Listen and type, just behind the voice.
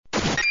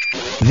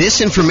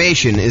This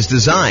information is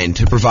designed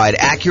to provide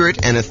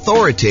accurate and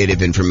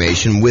authoritative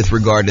information with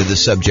regard to the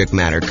subject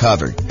matter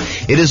covered.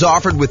 It is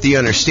offered with the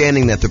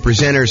understanding that the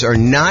presenters are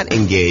not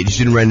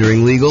engaged in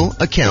rendering legal,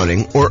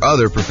 accounting, or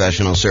other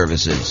professional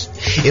services.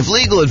 If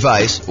legal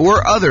advice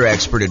or other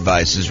expert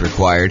advice is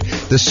required,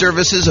 the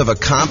services of a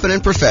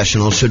competent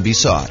professional should be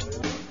sought.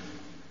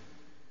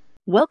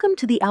 Welcome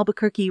to the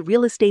Albuquerque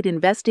Real Estate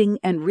Investing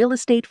and Real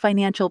Estate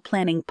Financial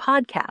Planning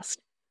podcast.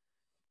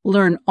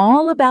 Learn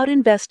all about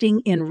investing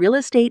in real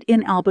estate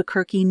in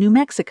Albuquerque, New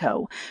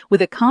Mexico,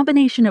 with a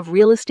combination of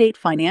real estate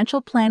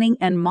financial planning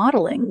and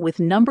modeling with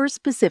numbers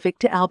specific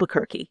to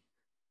Albuquerque,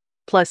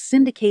 plus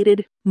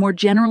syndicated, more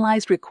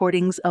generalized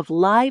recordings of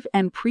live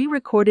and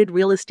pre-recorded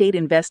real estate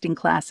investing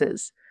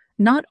classes,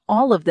 not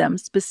all of them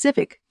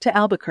specific to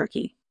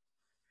Albuquerque.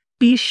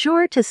 Be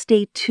sure to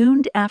stay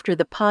tuned after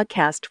the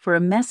podcast for a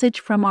message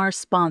from our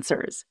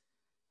sponsors.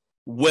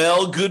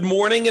 Well, good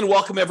morning and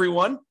welcome,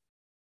 everyone.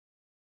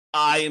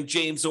 I am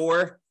James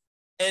Orr,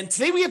 and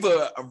today we have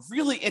a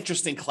really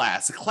interesting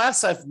class, a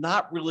class I've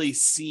not really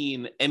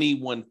seen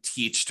anyone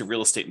teach to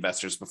real estate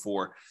investors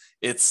before.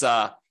 It's,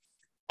 I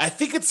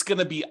think it's going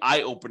to be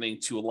eye-opening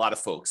to a lot of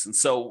folks, and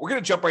so we're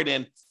going to jump right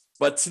in,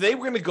 but today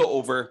we're going to go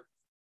over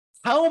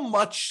how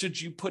much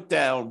should you put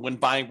down when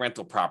buying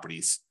rental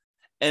properties,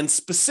 and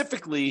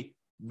specifically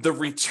the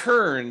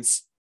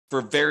returns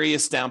for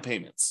various down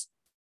payments.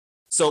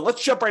 So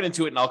let's jump right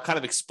into it, and I'll kind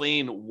of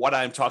explain what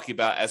I'm talking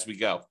about as we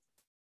go.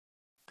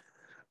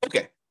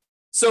 Okay,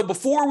 so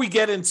before we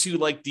get into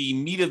like the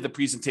meat of the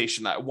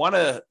presentation, I want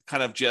to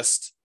kind of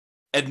just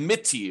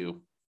admit to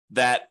you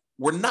that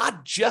we're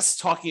not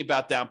just talking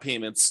about down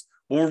payments.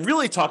 What we're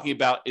really talking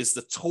about is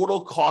the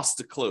total cost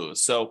to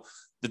close. So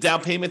the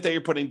down payment that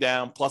you're putting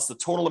down plus the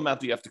total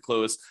amount that you have to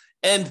close.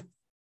 And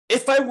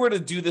if I were to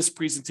do this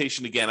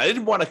presentation again, I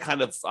didn't want to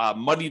kind of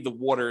muddy the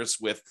waters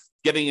with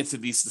getting into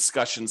these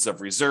discussions of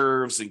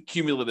reserves and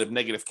cumulative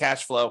negative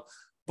cash flow.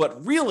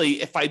 But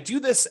really, if I do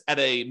this at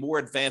a more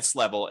advanced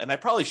level, and I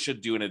probably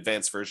should do an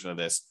advanced version of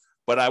this,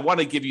 but I want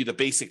to give you the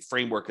basic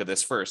framework of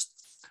this first.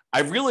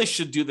 I really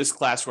should do this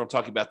class where I'm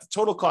talking about the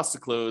total cost to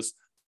close,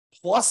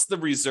 plus the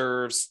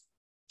reserves,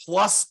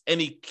 plus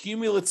any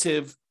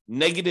cumulative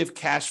negative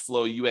cash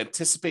flow you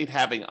anticipate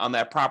having on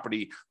that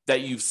property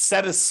that you've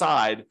set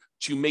aside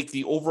to make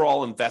the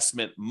overall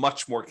investment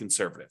much more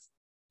conservative.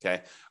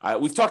 Okay,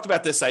 we've talked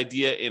about this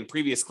idea in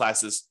previous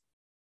classes.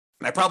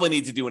 And I probably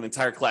need to do an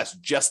entire class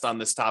just on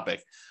this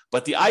topic.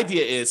 But the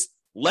idea is,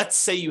 let's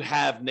say you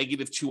have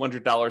negative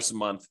 $200 a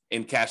month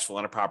in cash flow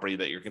on a property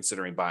that you're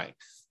considering buying.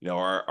 You know,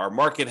 our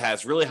market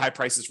has really high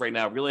prices right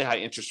now, really high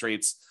interest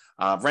rates.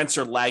 Rents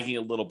are lagging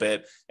a little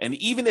bit. And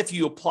even if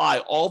you apply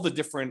all the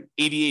different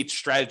 88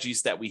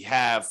 strategies that we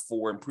have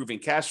for improving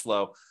cash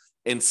flow,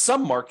 in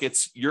some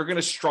markets, you're going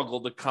to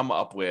struggle to come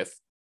up with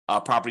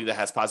a property that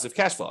has positive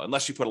cash flow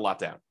unless you put a lot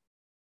down.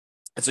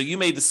 And so you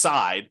may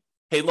decide,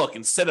 hey, look,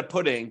 instead of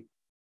putting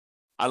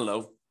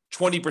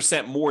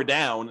 20% more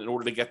down in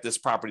order to get this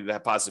property to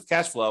have positive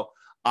cash flow,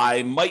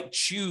 I might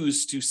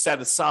choose to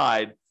set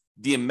aside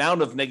the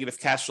amount of negative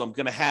cash flow I'm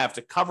going to have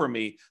to cover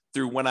me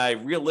through when I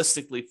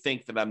realistically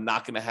think that I'm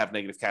not going to have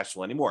negative cash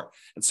flow anymore.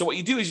 And so what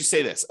you do is you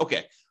say this,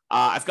 okay,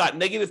 I've got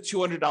negative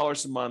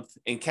 $200 a month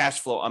in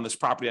cash flow on this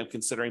property I'm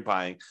considering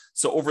buying.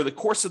 So over the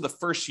course of the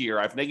first year,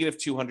 I have negative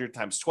 200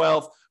 times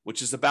 12,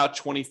 which is about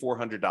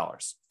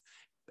 $2,400.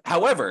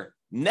 However,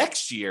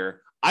 next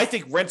year, I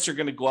think rents are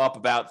going to go up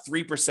about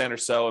 3% or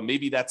so, and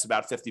maybe that's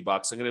about $50.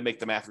 I'm going to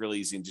make the math really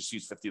easy and just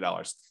use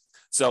 $50.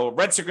 So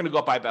rents are going to go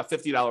up by about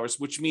 $50,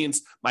 which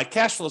means my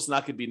cash flow is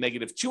not going to be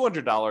negative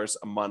 $200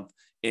 a month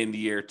in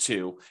year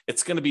two.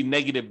 It's going to be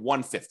negative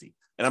 $150.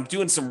 And I'm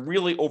doing some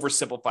really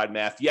oversimplified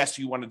math. Yes,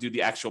 you want to do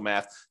the actual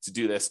math to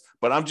do this,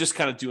 but I'm just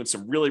kind of doing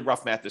some really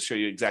rough math to show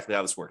you exactly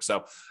how this works.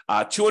 So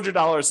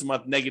 $200 a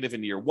month negative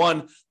in year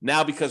one.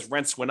 Now, because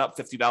rents went up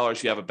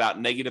 $50, you have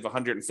about negative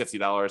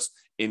 $150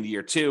 in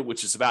year two,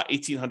 which is about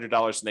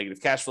 $1,800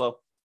 negative cash flow.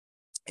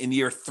 In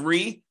year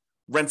three,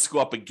 rents go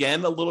up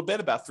again a little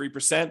bit, about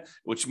 3%,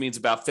 which means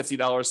about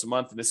 $50 a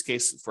month. In this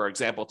case, for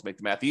example, to make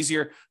the math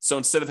easier. So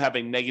instead of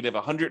having negative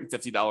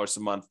 $150 a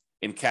month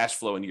in cash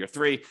flow in year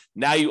three,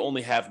 now you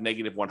only have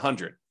negative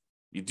 100.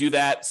 You do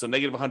that. So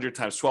negative 100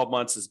 times 12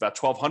 months is about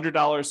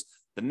 $1,200.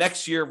 The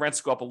next year,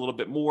 rents go up a little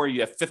bit more.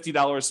 You have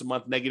 $50 a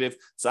month negative.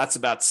 So that's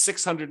about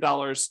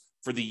 $600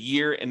 for the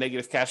year in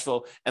negative cash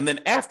flow. And then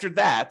after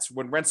that,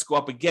 when rents go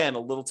up again a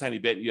little tiny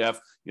bit, you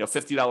have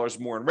 $50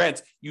 more in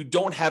rent, you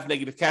don't have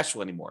negative cash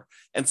flow anymore.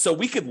 And so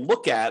we could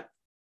look at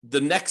the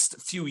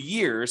next few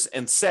years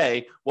and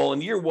say, well,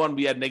 in year one,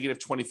 we had negative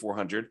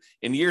 2,400.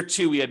 In year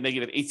two, we had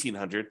negative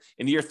 1,800.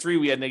 In year three,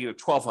 we had negative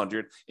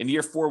 1,200. In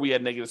year four, we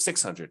had negative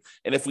 600.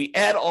 And if we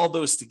add all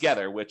those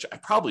together, which I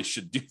probably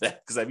should do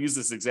that because I've used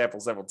this example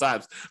several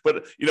times,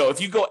 but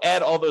if you go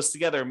add all those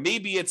together,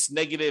 maybe it's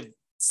negative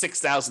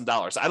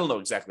 $6,000. I don't know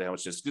exactly how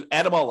much it is.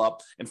 Add them all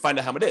up and find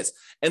out how much it is.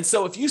 And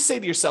so if you say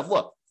to yourself,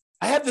 look,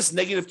 I have this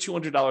negative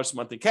 $200 a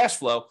month in cash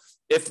flow.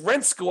 If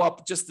rents go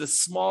up just a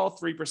small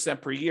 3%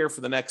 per year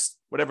for the next,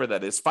 whatever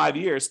that is, 5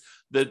 years,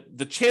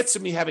 the chance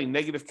of me having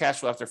negative cash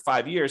flow after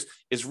 5 years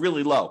is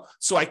really low.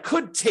 So I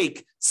could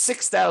take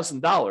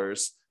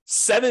 $6,000,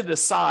 set it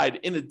aside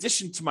in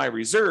addition to my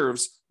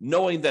reserves,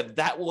 knowing that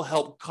that will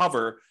help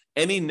cover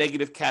any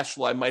negative cash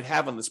flow I might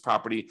have on this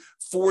property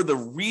for the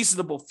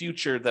reasonable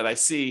future that I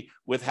see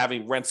with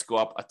having rents go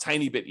up a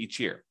tiny bit each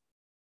year.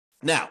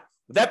 Now,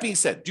 with that being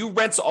said, do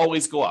rents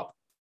always go up?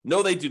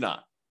 No, they do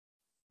not.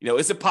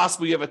 Is it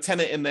possible you have a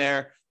tenant in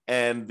there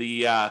and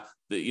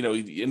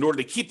in order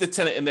to keep the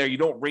tenant in there, you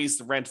don't raise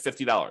the rent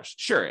 $50?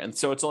 Sure, and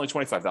so it's only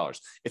 $25.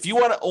 If you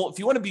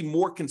want to be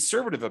more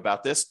conservative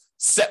about this,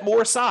 set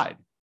more aside.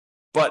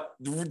 But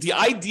the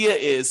idea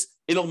is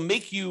it'll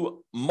make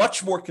you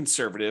much more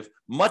conservative,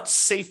 much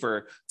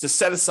safer to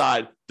set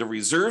aside the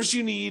reserves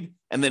you need,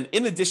 and then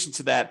in addition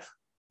to that,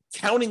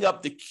 counting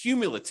up the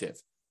cumulative,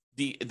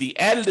 the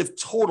additive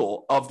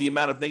total of the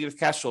amount of negative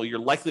cash flow you're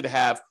likely to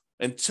have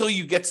until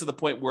you get to the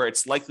point where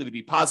it's likely to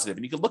be positive.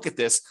 And you can look at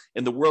this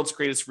in the world's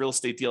greatest real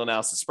estate deal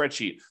analysis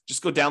spreadsheet.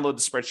 Just go download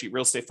the spreadsheet,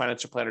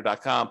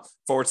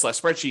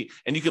 realestatefinancialplanner.com/spreadsheet.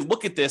 And you can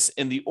look at this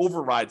in the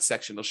override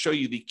section. They'll show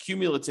you the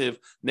cumulative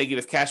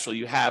negative cash flow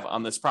you have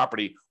on this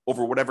property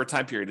over whatever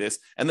time period it is,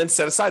 and then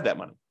set aside that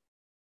money.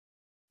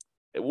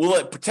 Will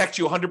it protect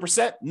you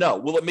 100%? No.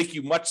 Will it make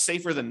you much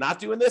safer than not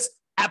doing this?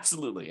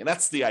 Absolutely. And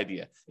that's the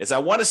idea, is I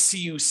want to see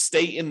you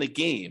stay in the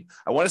game.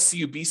 I want to see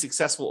you be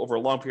successful over a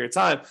long period of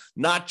time,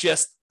 not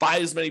just buy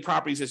as many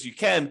properties as you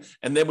can.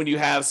 And then when you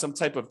have some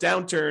type of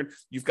downturn,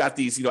 you've got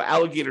these,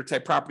 alligator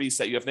type properties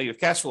that you have negative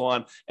cash flow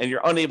on, and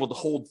you're unable to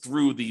hold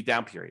through the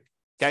down period.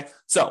 Okay.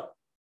 So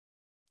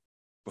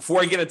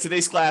before I get into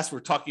today's class,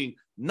 we're talking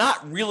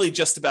not really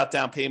just about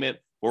down payment.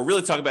 What we're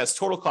really talking about is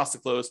total cost to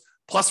close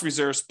plus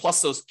reserves,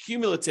 plus those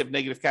cumulative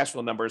negative cash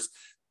flow numbers.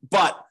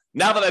 But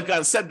now that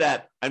I've said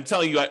that, I'm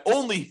telling you, I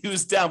only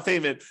use down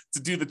payment to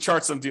do the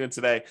charts I'm doing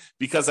today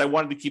because I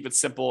wanted to keep it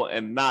simple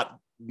and not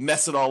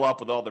mess it all up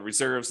with all the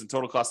reserves and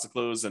total cost to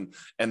close and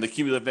the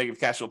cumulative negative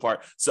cash flow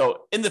part.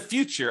 So in the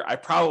future, I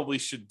probably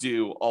should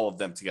do all of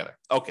them together.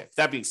 Okay,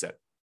 that being said.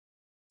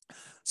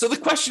 So the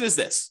question is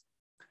this: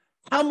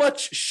 how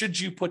much should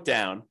you put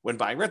down when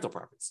buying rental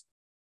properties?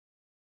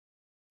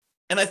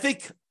 And I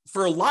think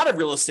for a lot of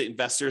real estate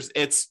investors,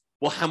 it's,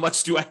 well, how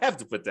much do I have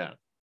to put down?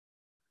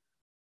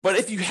 But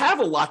if you have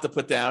a lot to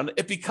put down,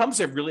 it becomes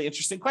a really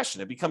interesting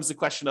question. It becomes the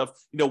question of,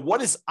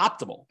 what is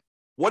optimal?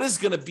 What is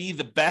going to be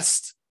the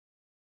best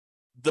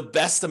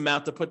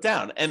amount to put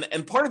down?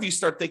 And part of you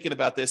start thinking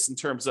about this in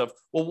terms of,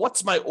 well,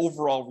 what's my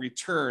overall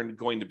return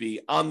going to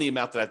be on the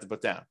amount that I have to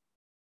put down?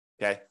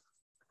 Okay.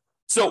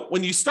 So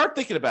when you start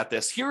thinking about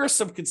this, here are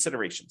some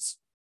considerations.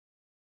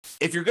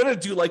 If you're going to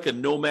do like a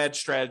nomad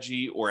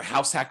strategy or a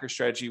house hacker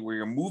strategy where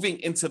you're moving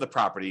into the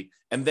property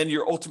and then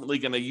you're ultimately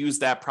going to use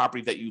that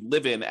property that you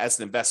live in as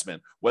an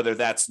investment, whether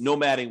that's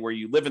nomading where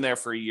you live in there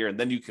for a year and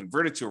then you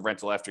convert it to a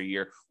rental after a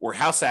year, or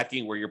house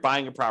hacking where you're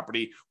buying a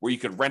property where you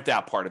could rent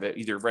out part of it,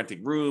 either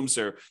renting rooms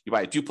or you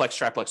buy a duplex,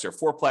 triplex, or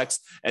fourplex,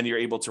 and you're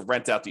able to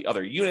rent out the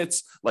other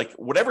units. Like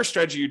whatever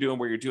strategy you're doing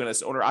where you're doing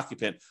as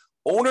owner-occupant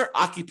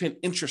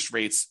interest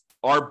rates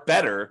are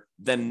better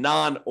than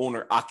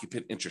non-owner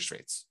occupant interest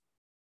rates.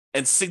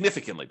 And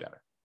significantly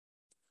better.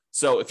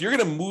 So if you're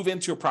going to move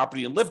into a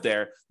property and live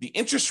there, the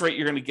interest rate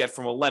you're going to get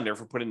from a lender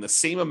for putting the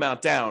same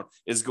amount down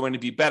is going to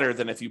be better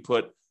than if you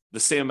put the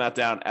same amount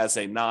down as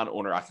a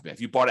non-owner occupant,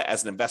 if you bought it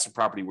as an investment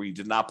property where you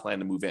did not plan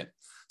to move in.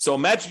 So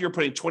imagine you're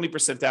putting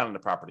 20% down in the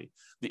property.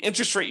 The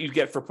interest rate you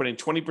get for putting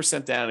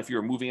 20% down if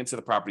you're moving into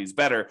the property is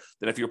better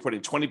than if you're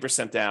putting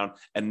 20% down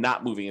and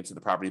not moving into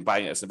the property and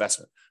buying it as an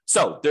investment.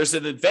 So there's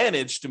an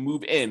advantage to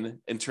move in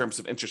terms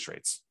of interest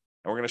rates.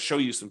 And we're going to show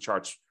you some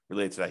charts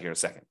related to that here in a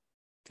second.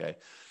 Okay.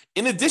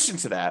 In addition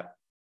to that,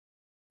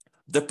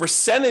 the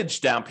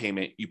percentage down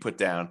payment you put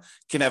down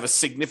can have a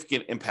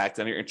significant impact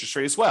on your interest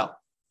rate as well.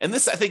 And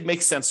this, I think,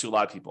 makes sense to a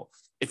lot of people.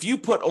 If you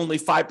put only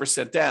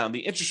 5% down, the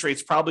interest rate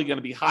is probably going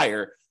to be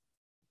higher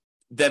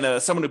than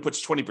someone who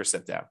puts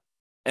 20% down.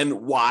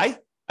 And why?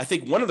 I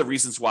think one of the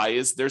reasons why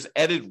is there's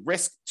added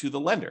risk to the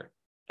lender.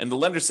 And the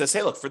lender says,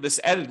 hey, look, for this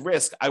added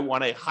risk, I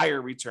want a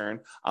higher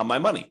return on my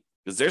money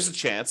because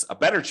there's a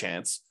better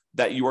chance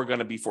that you are going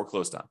to be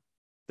foreclosed on,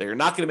 that you're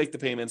not going to make the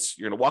payments,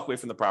 you're going to walk away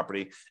from the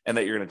property, and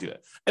that you're going to do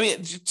it. I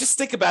mean, just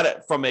think about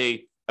it from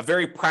a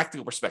very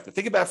practical perspective.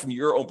 Think about it from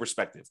your own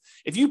perspective.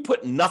 If you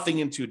put nothing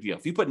into a deal,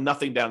 if you put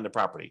nothing down in the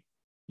property,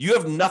 you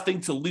have nothing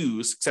to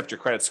lose except your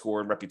credit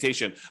score and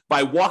reputation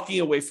by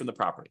walking away from the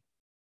property.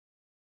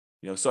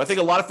 So I think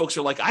a lot of folks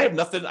are like, I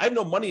have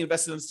no money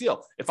invested in this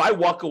deal. If I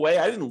walk away,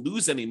 I didn't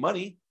lose any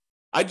money.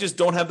 I just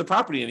don't have the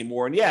property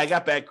anymore. And yeah, I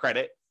got bad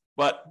credit,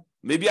 but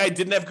maybe I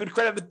didn't have good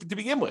credit to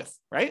begin with,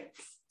 right?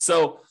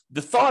 So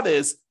the thought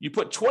is you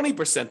put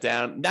 20%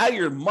 down, now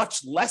you're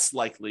much less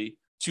likely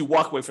to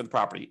walk away from the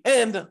property.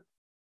 And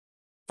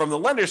from the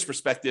lender's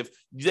perspective,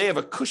 they have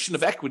a cushion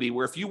of equity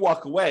where if you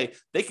walk away,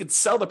 they could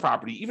sell the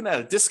property even at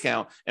a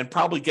discount and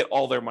probably get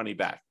all their money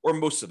back or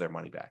most of their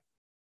money back.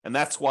 And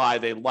that's why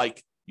they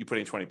like you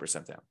putting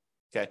 20% down.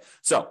 Okay.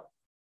 So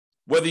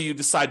whether you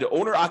decide to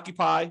own or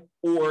occupy,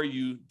 or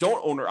you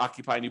don't own or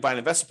occupy and you buy an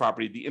investment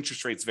property, the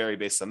interest rates vary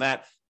based on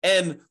that.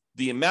 And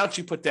the amount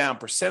you put down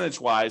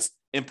percentage-wise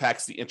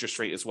impacts the interest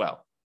rate as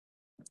well.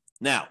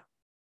 Now,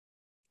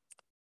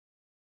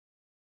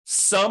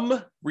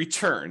 some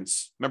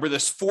returns, remember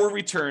there's 4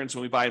 returns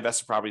when we buy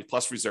investment properties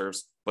plus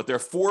reserves, but there are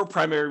 4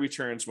 primary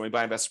returns when we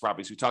buy investment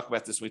properties. We talk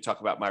about this when we talk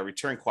about my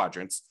return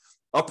quadrants.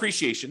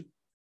 Appreciation,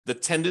 the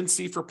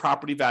tendency for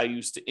property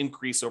values to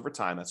increase over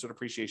time. That's what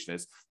appreciation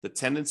is. The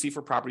tendency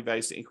for property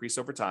values to increase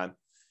over time.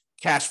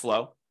 Cash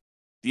flow,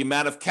 the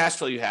amount of cash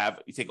flow you have.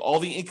 You take all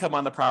the income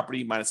on the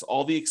property minus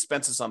all the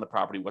expenses on the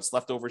property. What's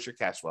left over is your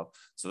cash flow.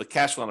 So the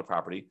cash flow on the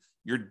property,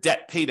 your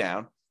debt pay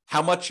down,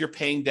 how much you're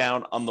paying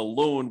down on the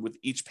loan with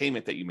each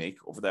payment that you make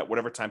over that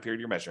whatever time period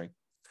you're measuring.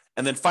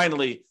 And then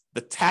finally,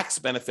 the tax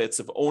benefits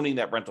of owning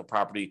that rental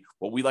property,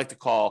 what we like to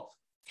call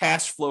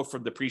cash flow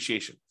from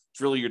depreciation.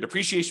 It's really your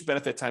depreciation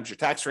benefit times your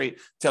tax rate,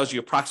 tells you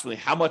approximately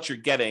how much you're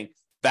getting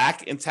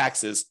back in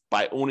taxes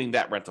by owning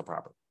that rental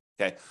property.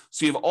 Okay,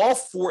 so you have all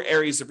 4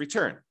 areas of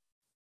return.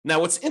 Now,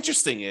 what's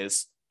interesting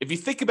is if you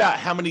think about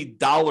how many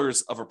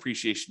dollars of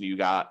appreciation you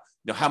got,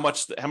 how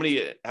much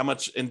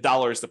in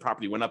dollars the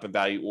property went up in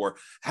value, or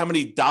how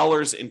many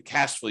dollars in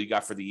cash flow you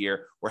got for the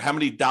year, or how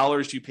many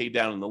dollars you paid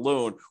down in the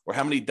loan, or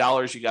how many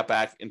dollars you got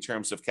back in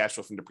terms of cash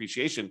flow from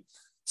depreciation,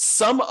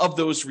 some of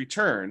those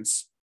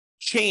returns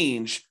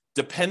change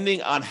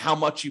depending on how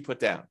much you put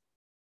down.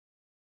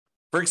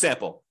 For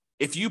example,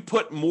 if you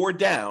put more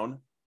down,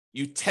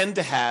 you tend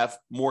to have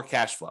more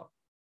cash flow.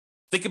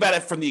 Think about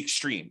it from the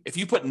extreme. If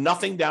you put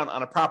nothing down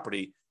on a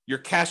property, your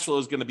cash flow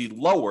is going to be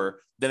lower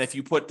than if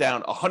you put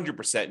down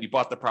 100% and you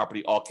bought the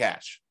property all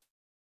cash,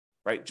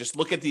 right? Just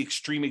look at the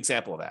extreme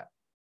example of that.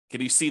 Can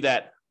you see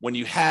that when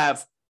you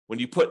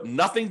put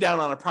nothing down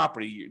on a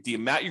property, the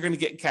amount you're going to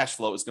get in cash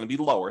flow is going to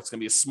be lower. It's going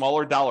to be a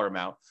smaller dollar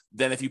amount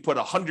than if you put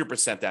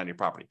 100% down your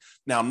property.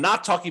 Now, I'm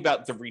not talking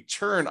about the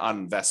return on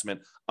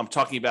investment. I'm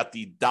talking about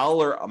the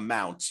dollar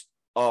amount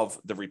of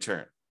the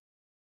return.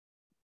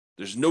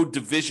 There's no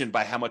division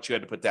by how much you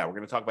had to put down. We're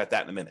going to talk about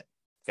that in a minute.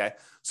 Okay.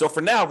 So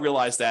for now,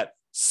 realize that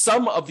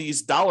some of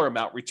these dollar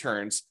amount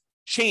returns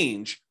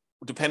change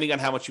depending on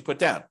how much you put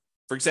down.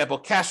 For example,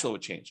 cash flow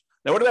would change.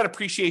 Now, what about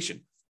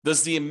appreciation?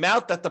 Does the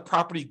amount that the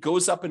property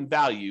goes up in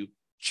value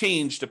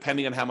change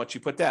depending on how much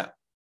you put down?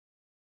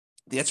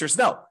 The answer is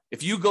no.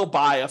 If you go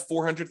buy a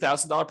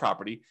 $400,000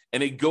 property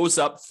and it goes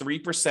up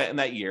 3% in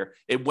that year,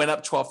 it went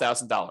up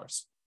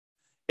 $12,000.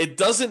 It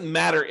doesn't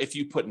matter if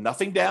you put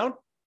nothing down,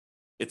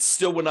 it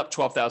still went up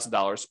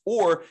 $12,000.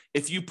 Or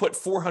if you put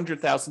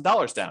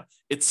 $400,000 down,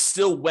 it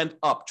still went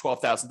up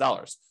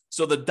 $12,000.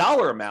 So the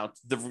dollar amount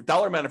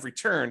of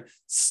return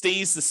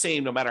stays the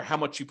same no matter how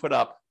much you put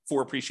up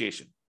for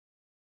appreciation.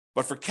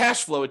 But for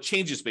cash flow, it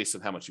changes based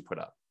on how much you put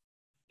up.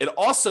 It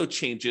also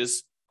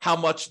changes how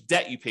much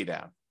debt you pay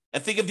down.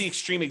 And think of the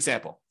extreme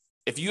example.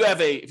 If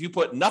you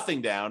put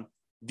nothing down,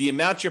 the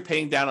amount you're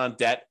paying down on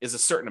debt is a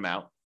certain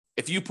amount.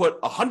 If you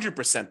put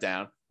 100%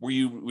 down, where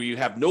you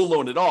have no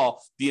loan at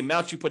all, the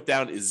amount you put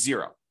down is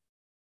 0.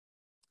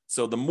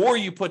 So the more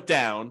you put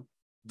down,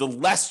 the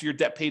less your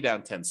debt pay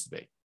down tends to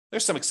be.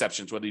 There's some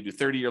exceptions, whether you do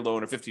 30-year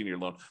loan or 15-year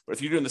loan. But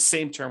if you're doing the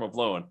same term of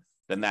loan,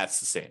 then that's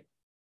the same.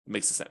 It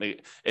makes sense.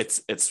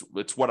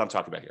 It's what I'm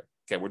talking about here.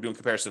 Okay, we're doing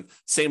comparison,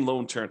 same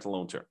loan term to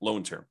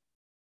loan term.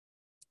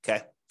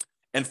 Okay,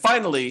 and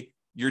finally,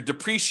 your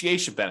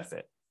depreciation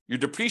benefit. Your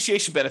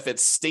depreciation benefit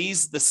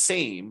stays the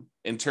same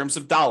in terms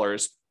of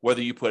dollars,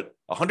 whether you put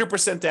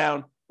 100%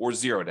 down or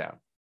 0 down.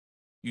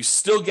 You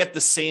still get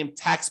the same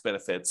tax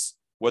benefits,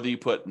 whether you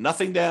put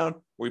nothing down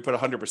or you put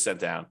 100%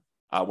 down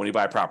when you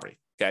buy a property.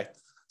 Okay,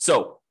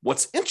 so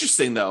what's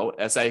interesting though,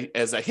 as I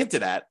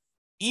hinted at,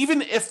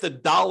 even if the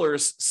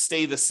dollars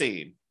stay the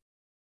same,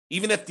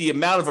 even if the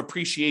amount of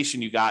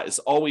appreciation you got is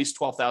always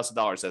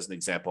 $12,000 as an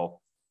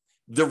example,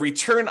 the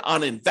return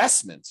on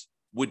investment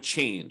would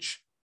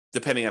change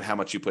depending on how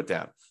much you put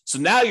down. So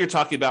now you're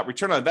talking about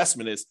return on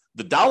investment is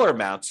the dollar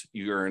amount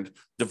you earned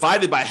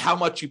divided by how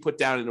much you put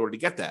down in order to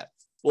get that.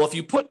 Well, if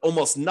you put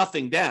almost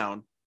nothing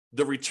down,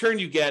 the return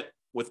you get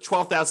with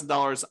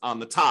 $12,000 on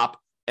the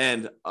top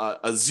and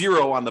a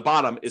 0 on the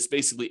bottom is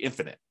basically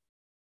infinite.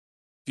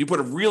 If you put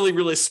a really,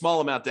 really small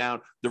amount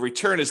down, the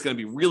return is going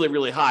to be really,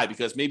 really high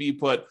because maybe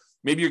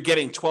you're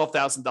getting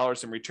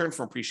 $12,000 in return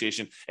from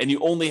appreciation and you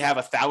only have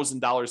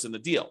 $1,000 in the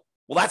deal.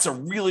 Well, that's a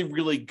really,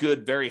 really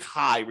good, very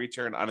high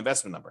return on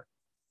investment number.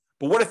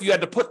 But what if you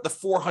had to put the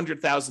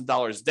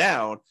 $400,000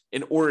 down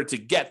in order to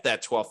get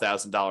that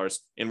 $12,000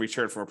 in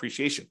return from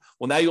appreciation?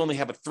 Well, now you only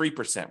have a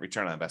 3%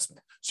 return on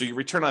investment. So your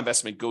return on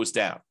investment goes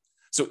down.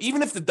 So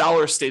even if the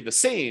dollars stay the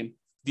same,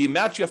 the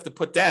amount you have to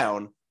put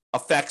down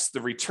affects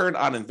the return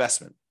on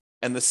investment.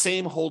 And the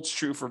same holds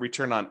true for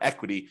return on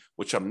equity,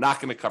 which I'm not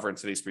going to cover in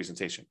today's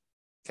presentation.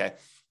 Okay.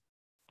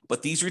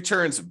 But these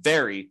returns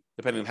vary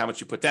depending on how much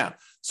you put down.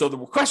 So the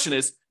question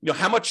is,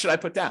 how much should I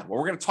put down? Well,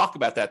 we're going to talk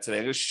about that today.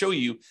 I'm going to show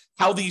you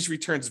how these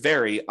returns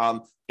vary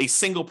on a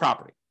single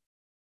property.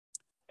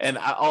 And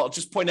I'll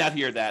just point out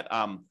here that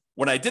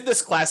When I did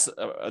this class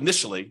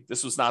initially,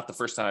 this was not the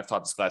first time I've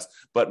taught this class,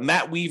 but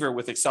Matt Weaver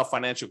with Excel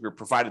Financial Group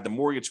provided the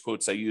mortgage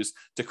quotes I used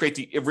to create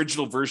the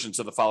original versions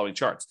of the following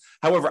charts.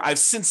 However, I've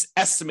since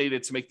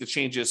estimated to make the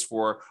changes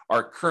for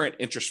our current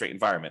interest rate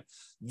environment.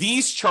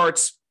 These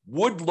charts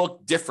would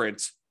look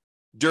different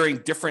during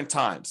different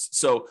times.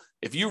 So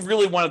if you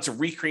really wanted to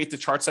recreate the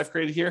charts I've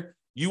created here,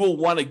 you will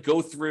want to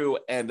go through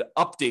and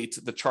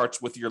update the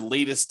charts with your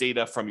latest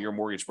data from your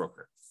mortgage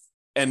broker.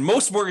 And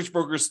most mortgage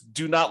brokers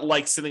do not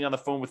like sitting on the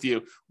phone with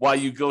you while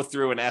you go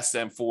through and ask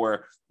them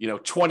for,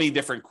 20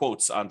 different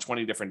quotes on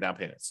 20 different down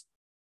payments.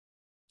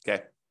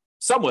 Okay.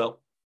 Some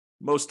will,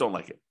 most don't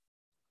like it.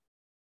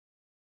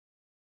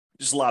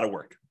 Just a lot of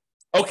work.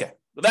 Okay.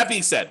 With that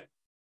being said,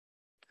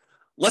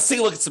 let's take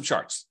a look at some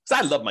charts,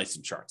 because I love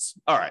some charts.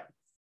 All right.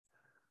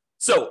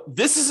 So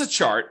this is a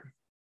chart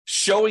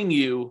showing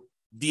you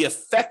the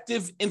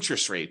effective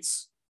interest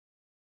rates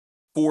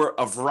for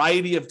a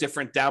variety of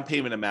different down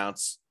payment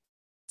amounts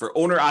for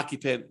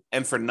owner-occupant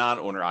and for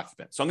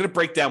non-owner-occupant. So I'm going to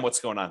break down what's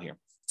going on here.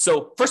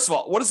 So first of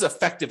all, what is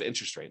effective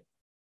interest rate?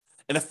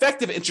 An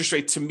effective interest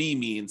rate to me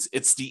means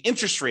it's the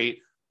interest rate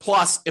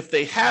plus if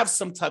they have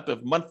some type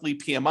of monthly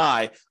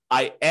PMI,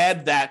 I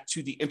add that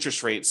to the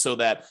interest rate so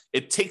that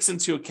it takes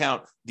into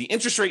account the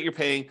interest rate you're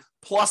paying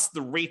plus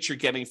the rate you're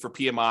getting for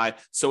PMI.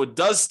 So it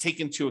does take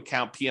into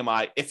account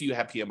PMI if you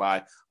have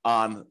PMI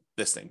on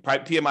this thing.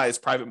 PMI is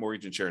private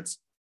mortgage insurance.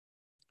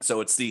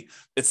 So it's the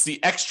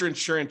extra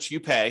insurance you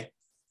pay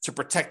to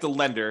protect the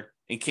lender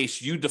in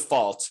case you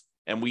default.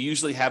 And we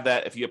usually have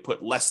that if you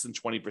put less than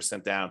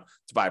 20% down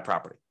to buy a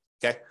property.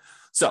 Okay.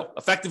 So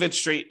effective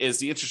interest rate is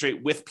the interest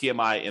rate with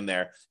PMI in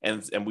there.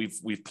 And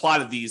we've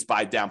plotted these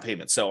by down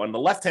payment. So on the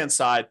left-hand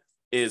side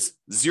is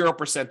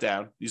 0%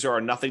 down. These are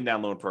our nothing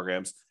down loan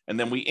programs. And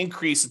then we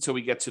increase until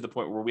we get to the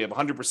point where we have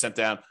 100%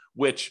 down,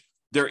 which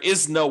there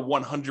is no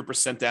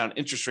 100% down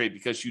interest rate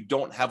because you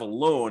don't have a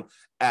loan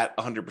at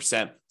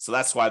 100%. So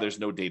that's why there's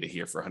no data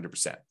here for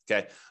 100%.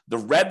 Okay. The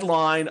red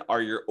line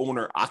are your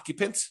owner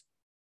occupant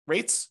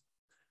rates.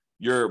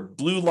 Your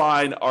blue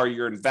line are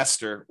your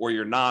investor or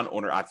your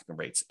non-owner occupant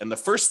rates. And the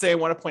first thing I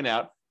want to point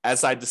out,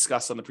 as I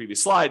discussed on the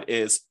previous slide,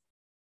 is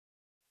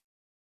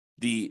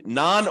the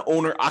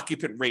non-owner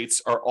occupant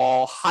rates are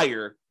all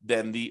higher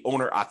than the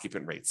owner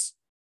occupant rates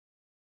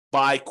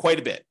by quite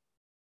a bit.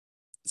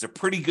 There's a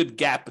pretty good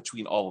gap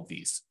between all of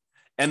these.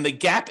 And the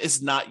gap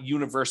is not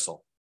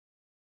universal,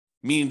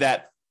 meaning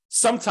that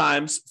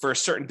sometimes for a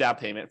certain down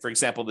payment, for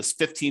example, this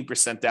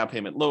 15% down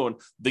payment loan,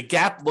 the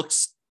gap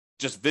looks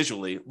just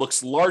visually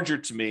looks larger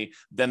to me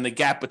than the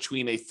gap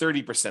between a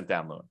 30%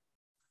 down loan.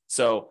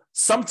 So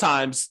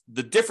sometimes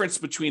the difference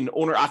between an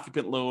owner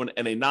occupant loan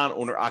and a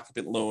non-owner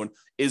occupant loan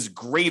is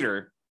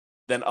greater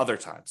than other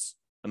times.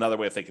 Another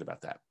way of thinking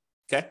about that.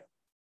 Okay.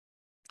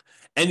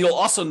 And you'll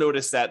also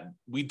notice that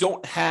we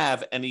don't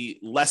have any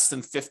less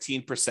than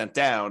 15%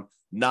 down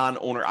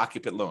non-owner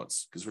occupant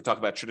loans because we're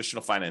talking about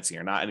traditional financing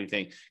or not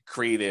anything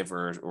creative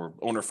or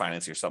owner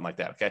financing or something like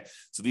that. Okay.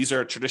 So these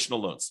are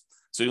traditional loans.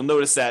 So you'll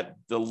notice that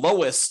the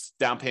lowest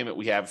down payment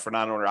we have for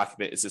non-owner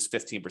occupant is this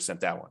 15%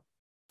 down one.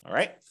 All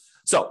right.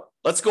 So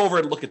let's go over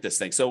and look at this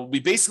thing. So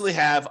we basically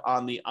have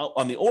on the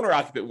owner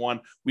occupant one,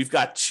 we've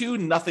got two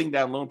nothing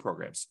down loan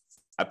programs.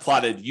 I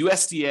plotted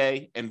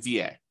USDA and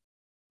VA.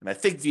 And I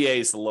think VA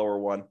is the lower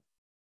one.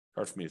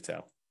 Hard for me to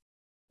tell.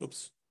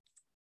 Oops.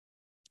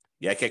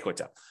 Yeah, I can't quite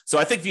tell. So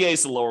I think VA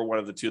is the lower one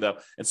of the two, though.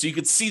 And so you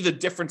can see the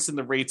difference in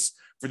the rates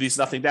for these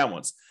nothing down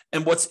ones.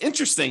 And what's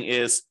interesting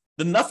is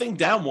the nothing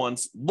down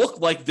ones look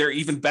like they're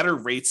even better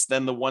rates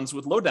than the ones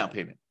with low down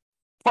payment,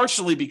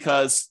 partially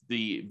because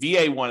the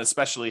VA one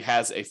especially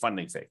has a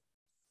funding fee.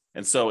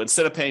 And so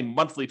instead of paying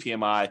monthly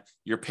PMI,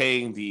 you're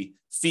paying the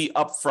fee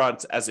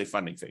upfront as a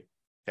funding fee.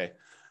 Okay.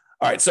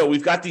 All right. So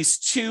we've got these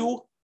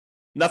two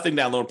nothing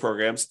down loan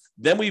programs.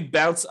 Then we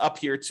bounce up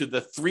here to the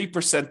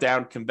 3%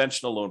 down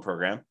conventional loan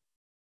program,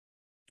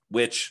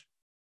 which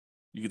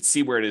you can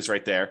see where it is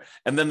right there.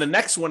 And then the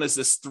next one is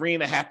this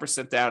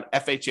 3.5% down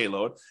FHA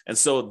loan. And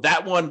so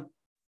that one,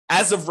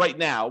 as of right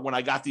now, when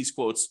I got these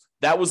quotes,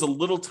 that was a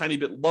little tiny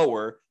bit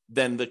lower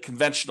than the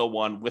conventional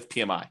one with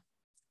PMI.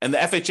 And the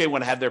FHA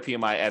one had their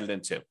PMI added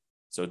in too.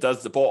 So it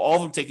does all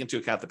of them take into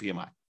account the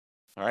PMI.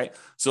 All right.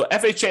 So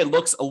FHA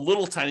looks a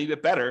little tiny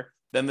bit better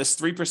than this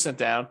 3%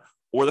 down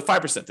or the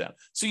 5% down.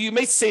 So you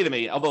may say to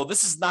me, although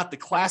this is not the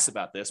class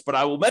about this, but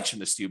I will mention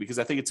this to you because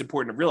I think it's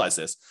important to realize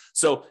this.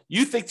 So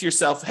you think to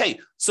yourself, hey,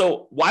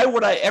 so why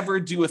would I ever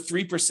do a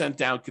 3%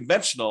 down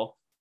conventional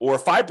or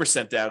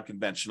 5% down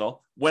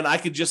conventional when I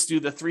could just do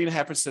the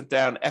 3.5%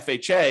 down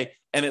FHA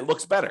and it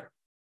looks better?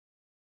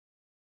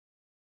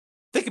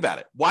 Think about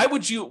it. Why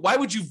would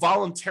you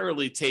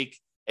voluntarily take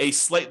a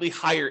slightly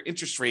higher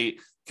interest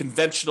rate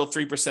conventional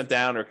 3%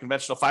 down or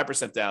conventional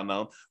 5% down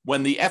loan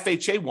when the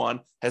FHA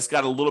one has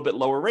got a little bit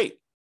lower rate?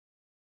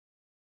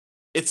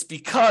 It's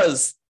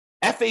because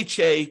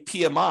FHA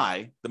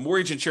PMI, the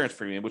mortgage insurance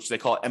premium, which they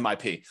call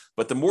MIP,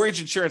 but the mortgage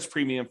insurance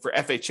premium for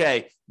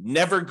FHA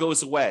never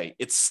goes away.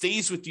 It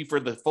stays with you for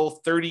the full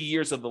 30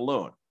 years of the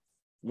loan.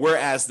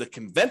 whereas the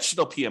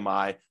conventional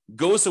PMI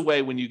goes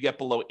away when you get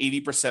below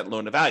 80%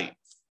 loan to value.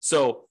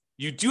 So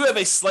you do have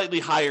a slightly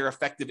higher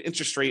effective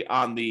interest rate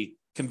on the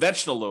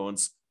conventional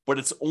loans, but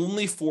it's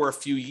only for a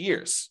few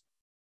years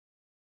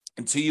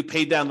until you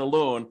pay down the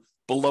loan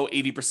below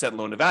 80%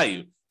 loan to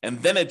value.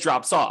 And then it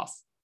drops off.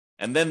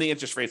 And then the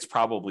interest rate's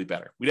probably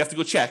better. We'd have to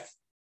go check,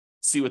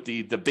 see what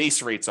the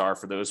base rates are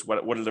for those,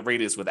 what the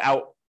rate is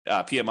without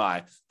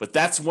PMI. But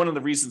that's one of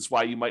the reasons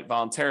why you might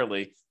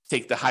voluntarily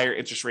take the higher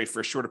interest rate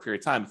for a shorter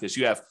period of time, because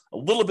you have a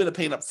little bit of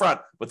pain up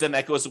front, but then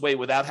that goes away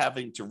without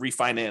having to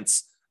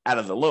refinance out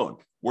of the loan.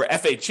 Where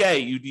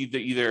FHA, you need to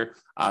either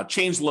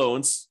change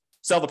loans,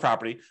 sell the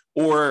property,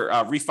 or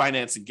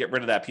refinance and get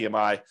rid of that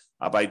PMI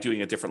by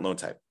doing a different loan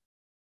type.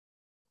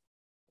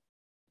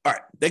 All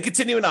right, then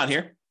continuing on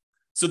here.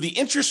 So the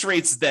interest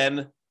rates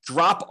then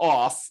drop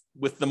off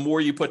with the more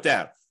you put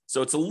down.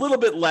 So it's a little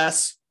bit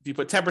less if you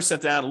put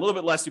 10% down, a little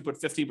bit less if you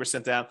put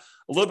 15% down,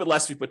 a little bit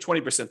less if you put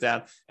 20%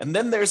 down. And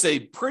then there's a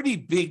pretty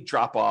big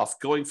drop off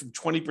going from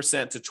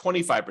 20% to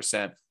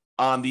 25%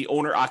 on the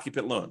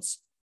owner-occupant loans.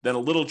 Then a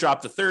little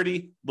drop to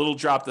 30, little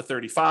drop to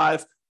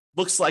 35.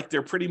 Looks like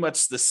they're pretty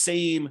much the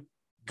same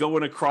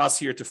going across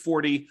here to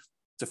 40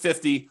 to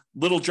 50,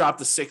 little drop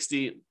to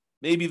 60,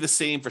 maybe the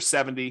same for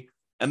 70,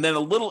 and then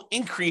a little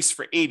increase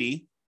for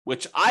 80,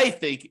 which I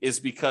think is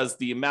because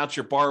the amount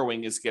you're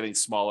borrowing is getting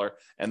smaller.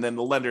 And then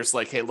the lender's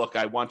like, hey, look,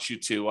 I want you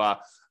to,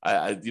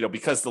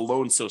 because the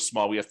loan's so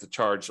small, we have to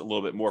charge a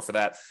little bit more for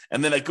that.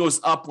 And then it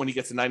goes up when you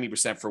get to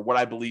 90% for what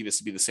I believe is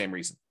to be the same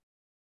reason.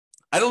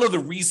 I don't know the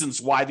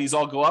reasons why these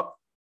all go up.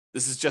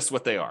 This is just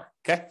what they are,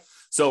 okay?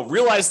 So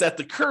realize that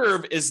the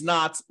curve is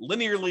not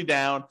linearly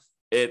down.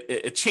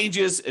 It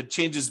changes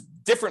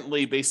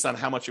differently based on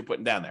how much you're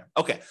putting down there.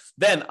 Okay,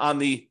 then on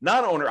the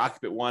non-owner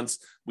occupant ones,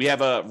 we have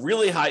a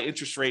really high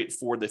interest rate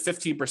for the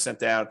 15%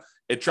 down.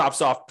 It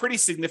drops off pretty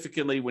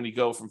significantly when you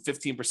go from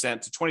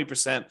 15% to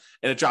 20%,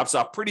 and it drops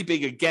off pretty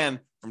big again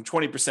from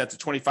 20% to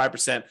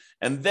 25%.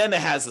 And then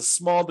it has a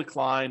small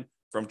decline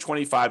from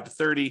 25 to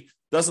 30.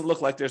 Doesn't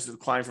look like there's a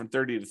decline from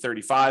 30 to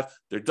 35.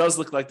 There does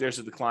look like there's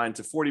a decline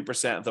to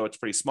 40%, though it's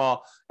pretty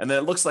small. And then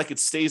it looks like it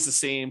stays the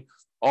same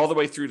all the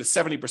way through to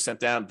 70%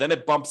 down. Then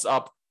it bumps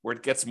up where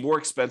it gets more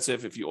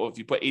expensive if you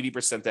put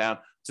 80% down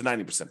to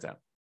 90% down.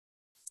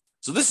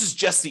 So this is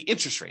just the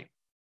interest rate.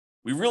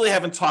 We really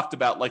haven't talked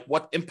about like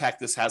what impact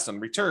this has on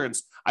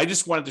returns. I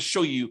just wanted to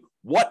show you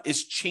what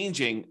is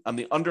changing on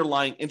the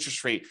underlying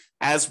interest rate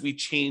as we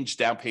change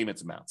down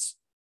payment amounts.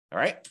 All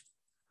right.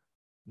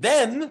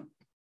 Then,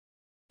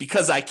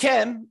 because I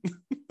can,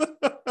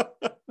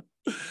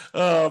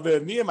 oh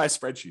man, me and my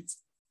spreadsheets.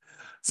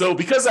 So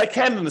because I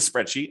can in the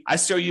spreadsheet, I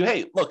show you,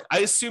 hey, look, I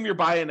assume you're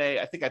buying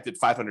I think I did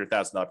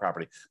 $500,000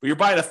 property, but you're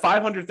buying a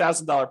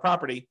 $500,000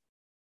 property,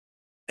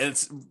 and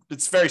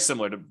it's very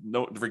similar to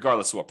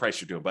regardless of what price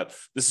you're doing, but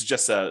this is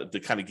just to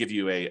kind of give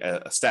you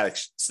a static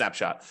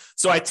snapshot.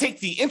 So I take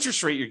the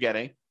interest rate you're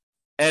getting,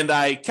 and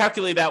I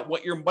calculate out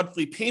what your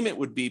monthly payment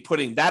would be,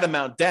 putting that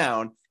amount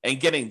down and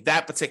getting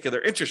that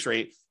particular interest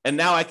rate. And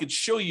now I could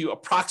show you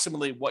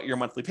approximately what your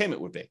monthly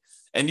payment would be.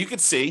 And you can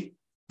see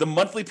the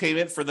monthly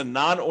payment for the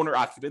non-owner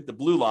occupant, the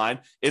blue line,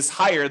 is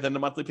higher than the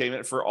monthly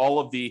payment for all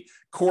of the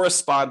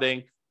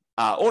corresponding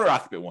owner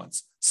occupant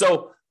ones.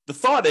 So the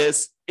thought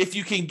is, if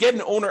you can get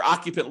an owner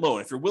occupant loan,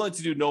 if you're willing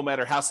to do no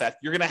matter house hack,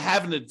 you're going to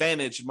have an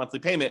advantage in monthly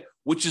payment,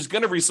 which is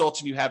going to result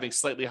in you having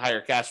slightly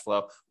higher cash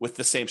flow with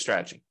the same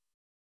strategy.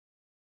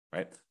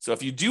 Right? So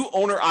if you do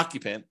owner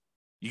occupant,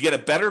 you get a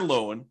better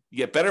loan, you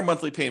get better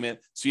monthly payment,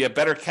 so you have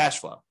better cash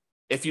flow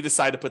if you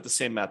decide to put the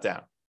same amount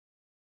down.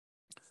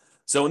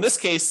 So in this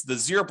case, the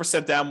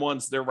 0% down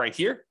ones, they're right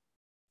here.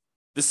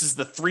 This is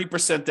the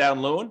 3%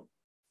 down loan,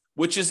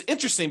 which is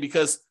interesting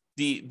because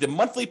the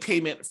monthly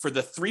payment for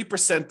the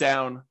 3%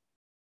 down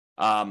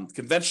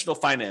conventional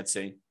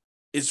financing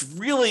is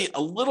really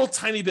a little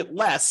tiny bit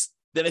less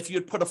than if you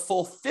had put a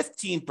full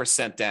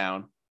 15%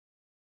 down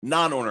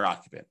non-owner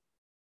occupant.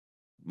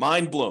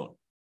 Mind blown.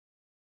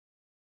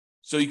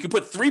 So you could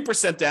put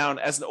 3% down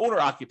as an owner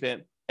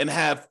occupant and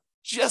have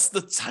just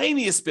the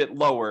tiniest bit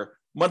lower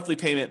monthly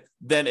payment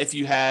than if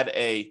you had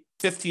a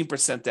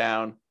 15%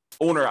 down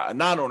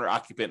non-owner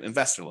occupant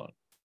investor loan,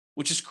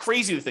 which is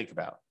crazy to think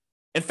about.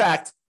 In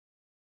fact,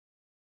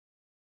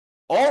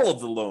 all of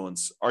the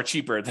loans are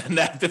cheaper than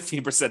that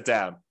 15%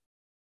 down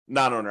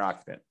non-owner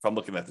occupant, if I'm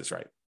looking at this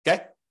right.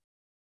 Okay.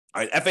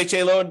 All right.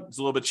 FHA loan is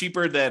a little bit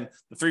cheaper than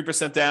the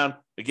 3% down.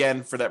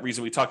 Again, for that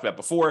reason we talked about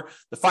before.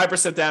 The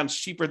 5% down is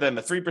cheaper than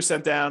the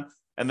 3% down.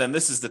 And then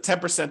this is the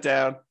 10%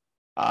 down.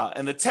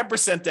 And the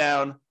 10%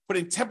 down,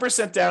 putting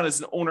 10% down as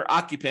an owner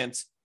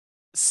occupant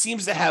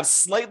seems to have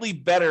slightly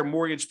better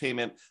mortgage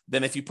payment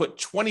than if you put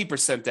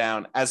 20%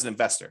 down as an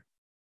investor.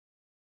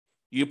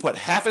 You put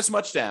half as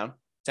much down,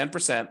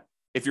 10%,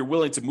 if you're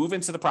willing to move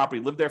into the property,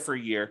 live there for a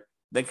year,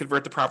 then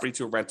convert the property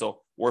to a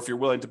rental, or if you're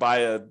willing to buy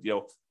a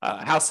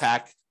house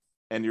hack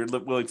and you're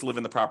willing to live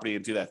in the property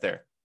and do that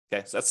there.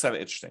 Okay, so that's kind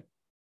of interesting.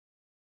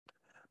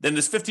 Then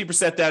there's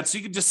 50% down, so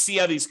you can just see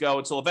how these go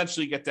until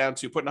eventually you get down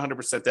to putting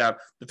 100% down.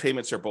 The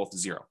payments are both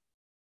zero.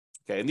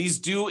 Okay, and these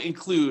do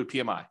include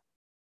PMI.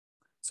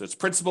 So it's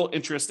principal,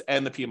 interest,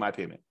 and the PMI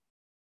payment.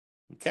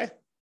 Okay.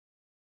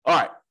 All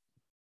right.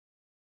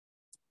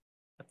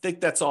 I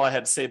think that's all I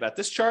had to say about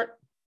this chart.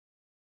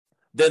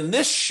 Then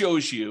this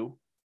shows you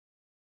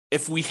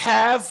if we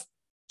have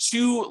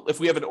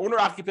an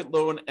owner-occupant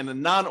loan and a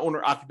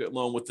non-owner-occupant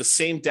loan with the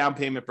same down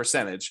payment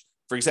percentage.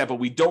 For example,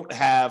 we don't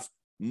have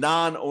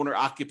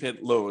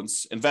non-owner-occupant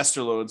loans,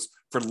 investor loans,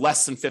 for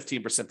less than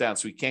 15% down.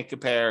 So we can't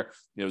compare,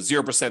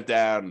 0%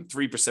 down,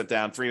 3%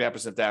 down,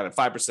 3.5% down, and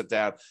 5%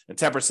 down, and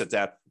 10%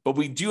 down. But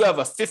we do have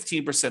a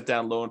 15%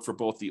 down loan for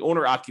both the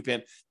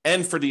owner-occupant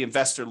and for the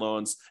investor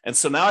loans. And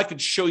so now I can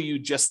show you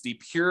just the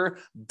pure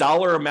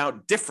dollar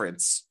amount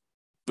difference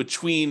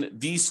between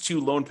these two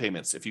loan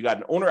payments, if you got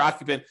an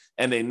owner-occupant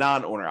and a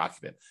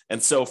non-owner-occupant.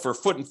 And so for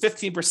putting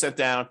 15%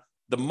 down,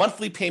 the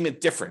monthly payment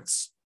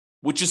difference,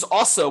 which is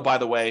also, by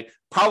the way,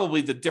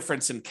 probably the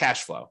difference in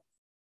cash flow,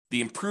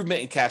 the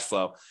improvement in cash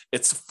flow,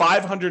 it's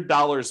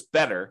 $500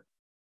 better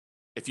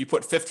if you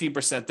put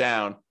 15%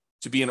 down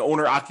to be an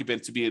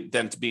owner-occupant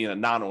than to be a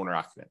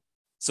non-owner-occupant.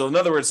 So in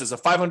other words, it's a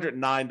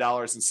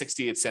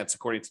 $509.68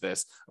 according to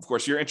this. Of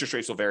course, your interest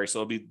rates will vary, so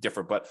it'll be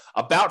different, but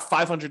about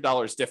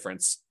 $500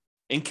 difference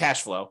in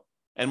cash flow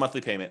and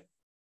monthly payment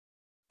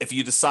if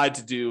you decide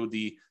to do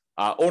the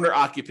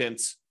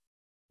owner-occupant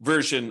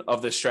version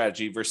of this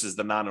strategy versus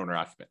the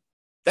non-owner-occupant.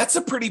 That's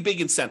a pretty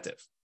big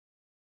incentive.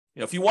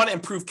 If you want to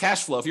improve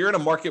cash flow, if you're in a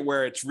market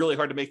where it's really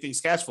hard to make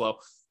things cash flow,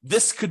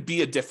 this could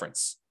be a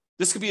difference.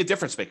 This could be a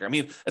difference maker. I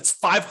mean, it's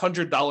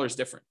 $500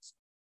 difference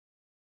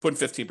putting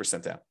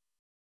 15% down.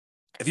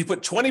 If you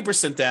put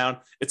 20% down,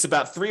 it's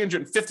about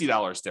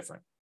 $350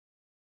 different.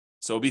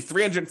 So it'll be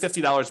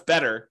 $350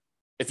 better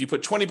if you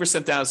put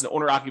 20% down as an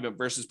owner-occupant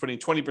versus putting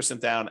 20%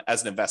 down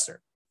as an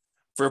investor.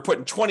 For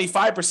putting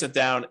 25%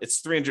 down,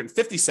 it's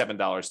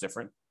 $357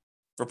 different.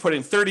 For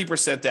putting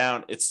 30%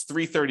 down, it's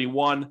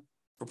 $331.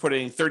 For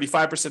putting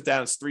 35%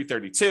 down, it's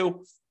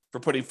 $332. For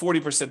putting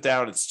 40%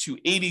 down, it's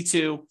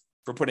 $282.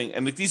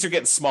 And these are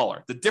getting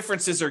smaller. The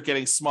differences are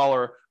getting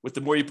smaller with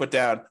the more you put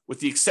down, with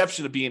the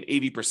exception of being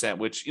 80%,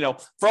 which,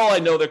 for all I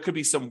know, there could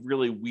be some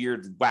really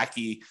weird,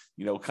 wacky,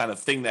 kind of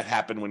thing that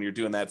happened when you're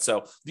doing that.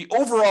 So the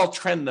overall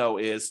trend, though,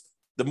 is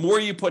the more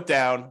you put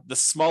down, the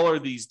smaller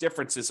these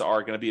differences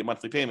are going to be in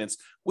monthly payments,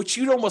 which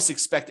you'd almost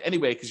expect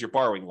anyway because you're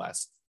borrowing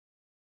less.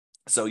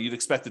 So you'd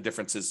expect the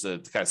differences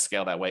to kind of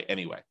scale that way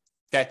anyway.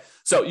 Okay,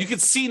 so you can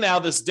see now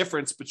this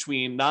difference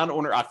between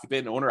non-owner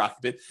occupant and owner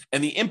occupant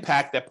and the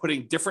impact that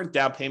putting different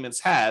down payments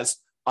has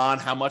on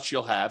how much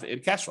you'll have in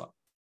cash flow.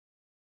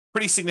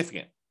 Pretty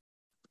significant.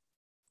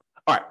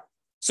 All right,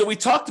 so we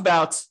talked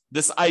about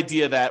this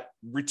idea that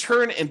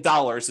return in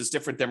dollars is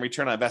different than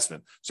return on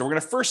investment. So we're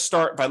going to first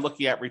start by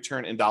looking at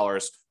return in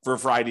dollars for a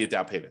variety of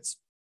down payments.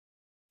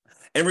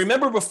 And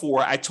remember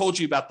before, I told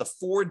you about the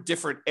 4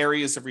 different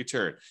areas of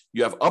return.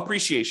 You have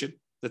appreciation,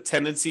 the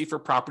tendency for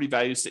property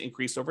values to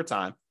increase over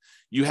time.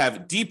 You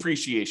have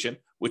depreciation,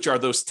 which are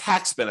those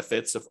tax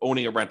benefits of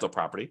owning a rental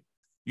property.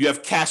 You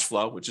have cash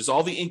flow, which is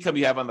all the income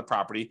you have on the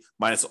property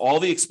minus all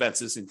the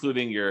expenses,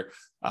 including your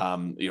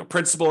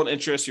principal and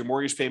interest, your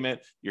mortgage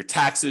payment, your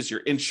taxes,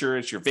 your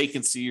insurance, your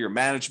vacancy, your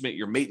management,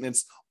 your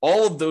maintenance.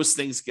 All of those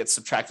things get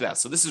subtracted out.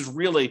 So this is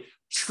really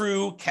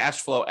true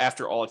cash flow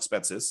after all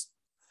expenses.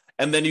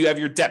 And then you have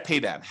your debt pay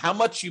down. How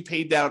much you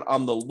paid down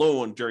on the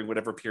loan during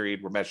whatever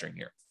period we're measuring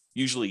here,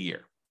 usually a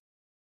year.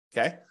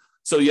 Okay,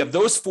 so you have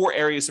those 4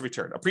 areas of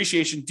return: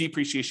 appreciation,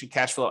 depreciation,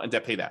 cash flow, and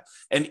debt pay down.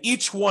 And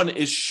each one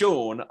is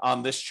shown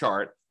on this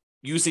chart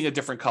using a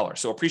different color.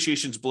 So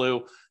appreciation is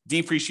blue,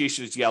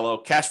 depreciation is yellow,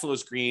 cash flow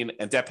is green,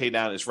 and debt pay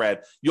down is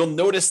red. You'll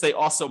notice they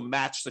also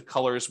match the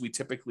colors we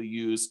typically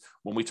use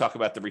when we talk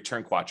about the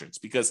return quadrants,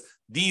 because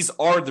these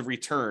are the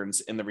returns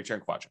in the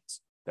return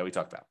quadrants that we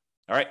talked about.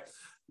 All right.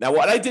 Now,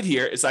 what I did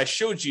here is I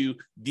showed you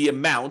the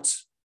amount.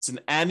 It's an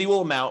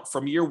annual amount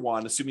from year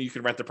 1, assuming you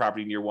can rent the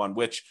property in year 1,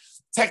 which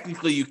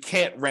technically you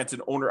can't rent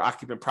an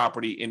owner-occupant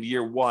property in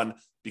year 1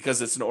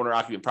 because it's an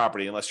owner-occupant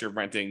property unless you're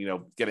renting,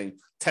 getting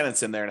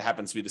tenants in there, and it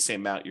happens to be the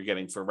same amount you're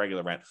getting for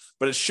regular rent.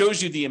 But it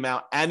shows you the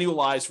amount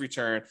annualized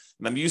return,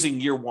 and I'm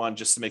using year 1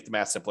 just to make the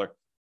math simpler.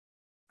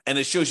 And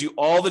it shows you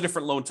all the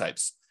different loan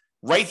types.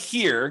 Right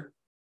here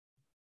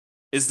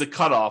is the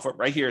cutoff.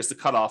 Right here is the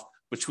cutoff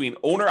between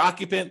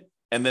owner-occupant,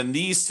 and then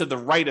these to the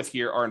right of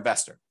here are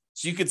investor.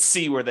 So you could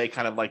see where they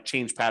kind of like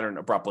change pattern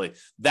abruptly.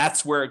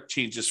 That's where it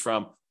changes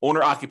from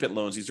owner-occupant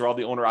loans. These are all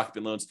the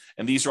owner-occupant loans,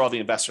 and these are all the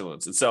investor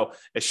loans. And so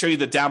I show you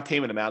the down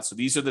payment amount. So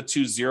these are the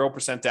 2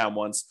 0% down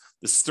ones.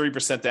 This is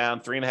 3% down,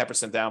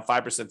 3.5% down,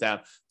 5% down,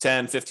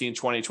 10, 15,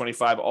 20,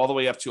 25, all the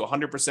way up to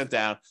 100%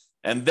 down.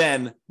 And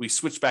then we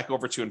switch back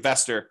over to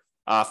investor,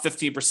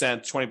 15%,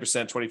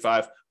 20%,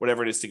 25,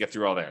 whatever it is to get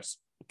through all theirs.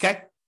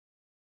 Okay?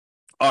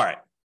 All right.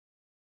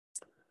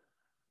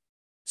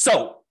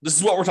 So this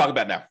is what we're talking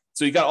about now.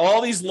 So you got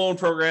all these loan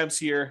programs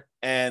here,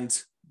 and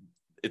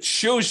it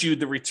shows you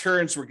the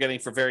returns we're getting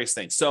for various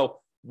things. So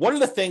one of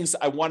the things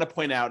I want to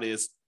point out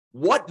is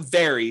what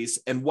varies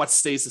and what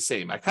stays the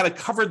same. I kind of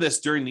covered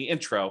this during the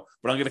intro,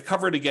 but I'm going to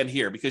cover it again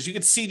here because you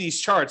can see these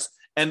charts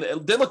And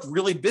they look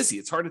really busy.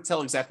 It's hard to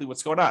tell exactly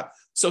what's going on.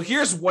 So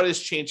here's what is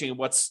changing and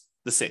what's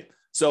the same.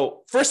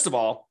 So first of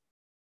all,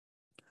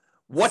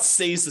 what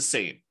stays the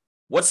same?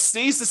 What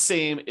stays the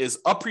same is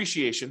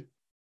appreciation.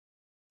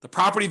 The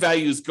property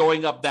value is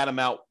going up that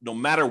amount no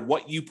matter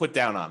what you put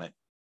down on it.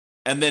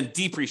 And then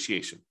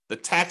depreciation. The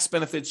tax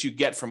benefits you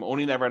get from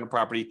owning that rental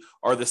property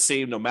are the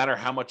same no matter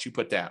how much you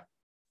put down.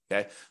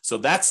 Okay, so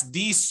that's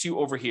these two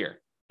over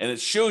here. And it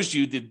shows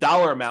you the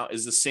dollar amount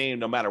is the same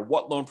no matter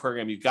what loan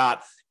program you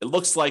got. It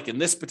looks like in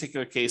this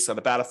particular case on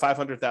about a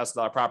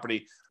 $500,000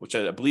 property, which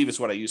I believe is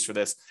what I use for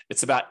this,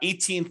 it's about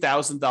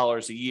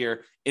 $18,000 a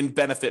year in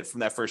benefit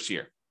from that first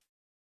year.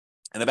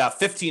 And about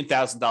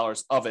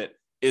 $15,000 of it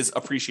is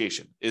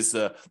appreciation, is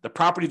the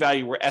property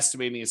value we're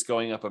estimating is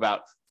going up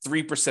about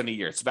 3% a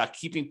year. It's about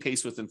keeping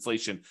pace with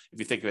inflation, if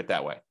you think of it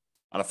that way,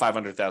 on a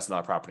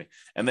 $500,000 property.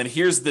 And then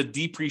here's the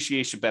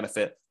depreciation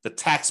benefit, the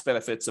tax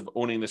benefits of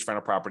owning this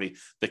rental property,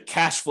 the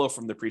cash flow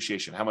from the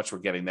depreciation, how much we're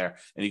getting there.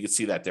 And you can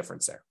see that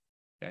difference there.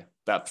 Okay,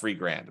 about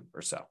 $3,000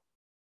 or so.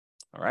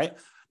 All right.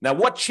 Now,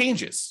 what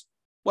changes?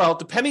 Well,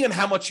 depending on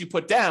how much you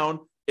put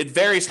down, it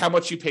varies how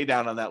much you pay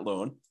down on that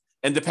loan.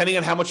 And depending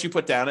on how much you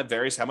put down, it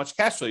varies how much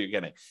cash flow you're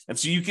getting. And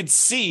so you can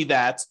see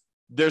that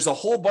there's a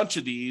whole bunch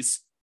of these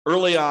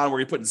early on where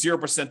you're putting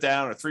 0%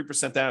 down or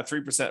 3% down or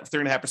 3%,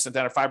 3.5%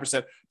 down or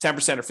 5%,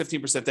 10% or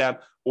 15% down,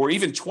 or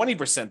even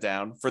 20%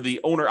 down for the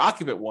owner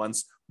occupant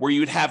ones where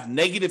you'd have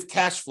negative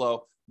cash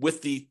flow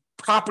with the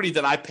property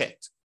that I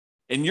picked.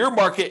 In your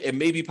market, it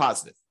may be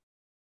positive,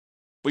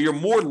 but you're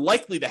more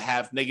likely to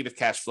have negative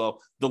cash flow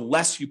the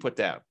less you put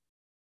down.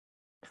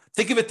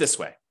 Think of it this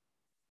way.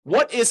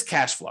 What is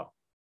cash flow?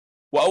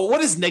 Well,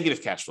 what is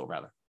negative cash flow,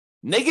 rather?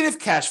 Negative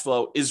cash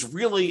flow is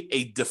really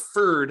a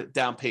deferred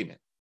down payment.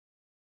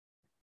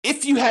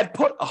 If you had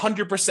put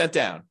 100%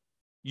 down,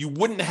 you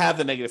wouldn't have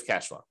the negative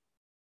cash flow,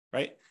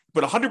 right?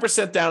 Put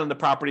 100% down in the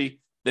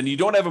property, then you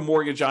don't have a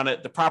mortgage on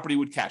it, the property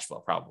would cash flow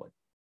probably.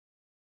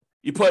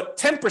 You put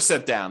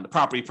 10% down, the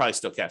property probably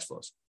still cash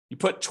flows. You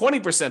put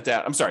 20%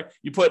 down,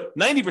 you put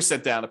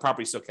 90% down, the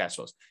property still cash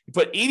flows. You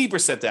put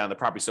 80% down, the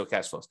property still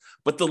cash flows.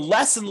 But the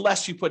less and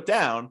less you put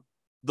down,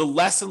 the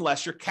less and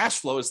less your cash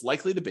flow is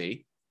likely to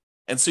be.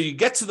 And so you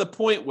get to the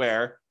point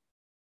where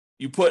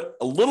you put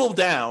a little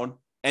down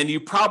and you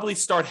probably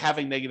start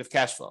having negative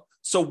cash flow.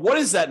 So what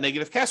is that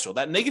negative cash flow?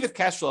 That negative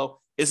cash flow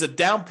is a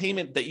down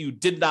payment that you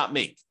did not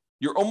make.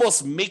 You're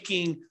almost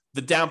making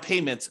the down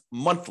payment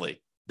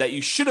monthly that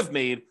you should have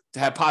made to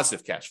have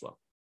positive cash flow.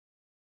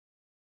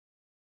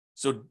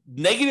 So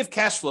negative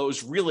cash flow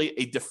is really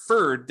a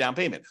deferred down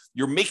payment.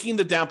 You're making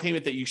the down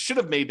payment that you should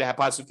have made to have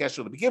positive cash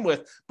flow to begin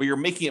with, but you're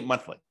making it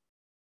monthly.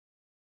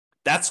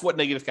 That's what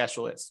negative cash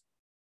flow is.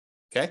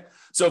 Okay.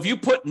 So if you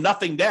put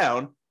nothing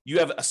down, you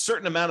have a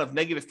certain amount of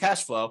negative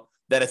cash flow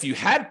that if you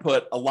had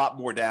put a lot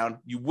more down,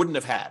 you wouldn't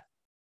have had.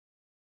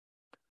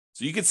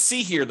 So you can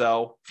see here,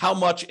 though, how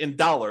much in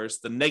dollars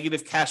the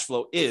negative cash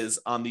flow is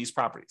on these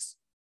properties.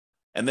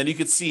 And then you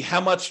can see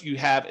how much you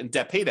have in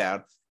debt pay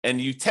down.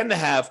 And you tend to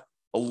have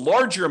a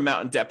larger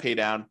amount in debt pay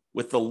down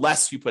with the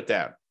less you put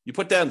down. You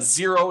put down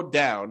zero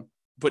down,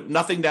 put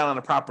nothing down on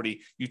a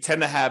property, you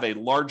tend to have a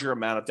larger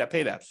amount of debt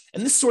pay down.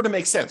 And this sort of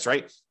makes sense,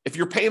 right? If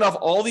you're paying off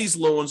all these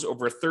loans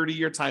over a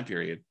 30-year time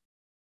period,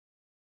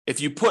 if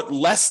you put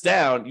less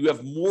down, you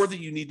have more that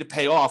you need to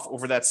pay off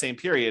over that same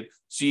period.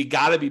 So you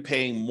got to be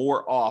paying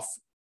more off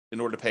in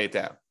order to pay it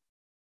down.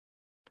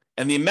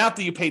 And the amount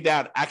that you pay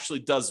down actually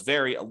does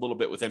vary a little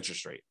bit with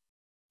interest rate.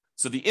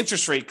 So the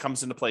interest rate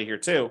comes into play here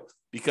too,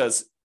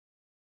 because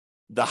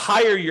the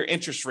higher your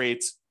interest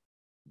rates,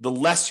 the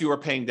less you are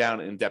paying down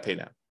in debt pay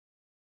down.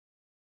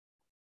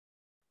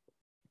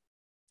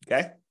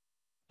 Okay.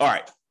 All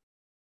right.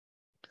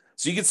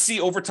 So you can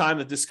see over time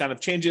that this kind of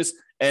changes.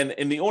 And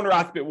in the owner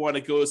occupant one,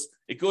 it goes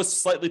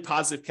slightly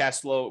positive cash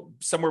flow,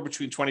 somewhere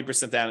between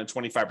 20% down and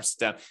 25%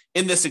 down.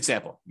 In this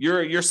example,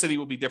 your city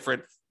will be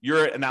different.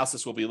 Your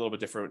analysis will be a little bit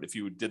different if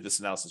you did this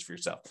analysis for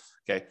yourself.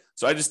 Okay.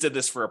 So I just did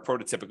this for a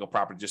prototypical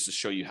property just to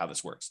show you how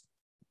this works.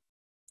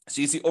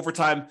 So you see over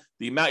time,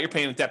 the amount you're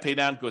paying in debt pay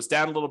down goes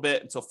down a little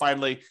bit until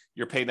finally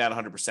you're paying down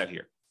 100%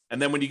 here.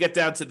 And then when you get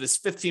down to this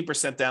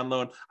 15% down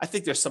loan, I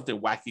think there's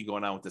something wacky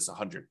going on with this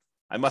 100.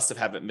 I must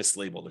have it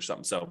mislabeled or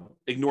something. So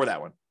ignore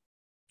that one.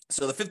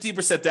 So the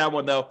 15% down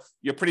one, though,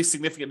 you have pretty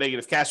significant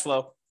negative cash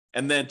flow.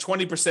 And then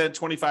 20%,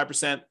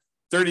 25%,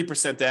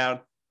 30% down.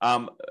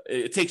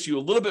 It takes you a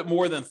little bit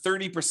more than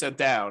 30%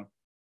 down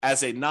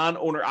as a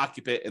non-owner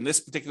occupant in this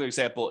particular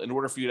example in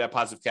order for you to have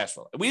positive cash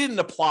flow. And we didn't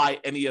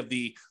apply any of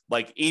the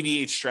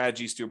 88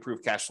 strategies to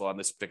improve cash flow on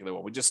this particular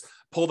one. We just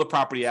pulled the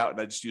property out and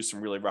I just used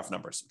some really rough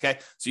numbers. Okay.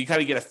 So you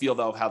kind of get a feel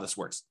though of how this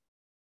works.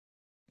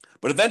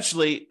 But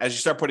eventually, as you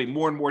start putting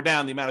more and more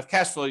down, the amount of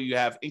cash flow you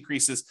have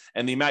increases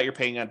and the amount you're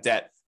paying on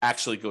debt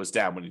actually goes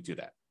down when you do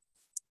that.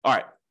 All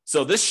right.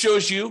 So this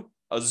shows you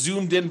a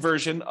zoomed in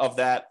version of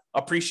that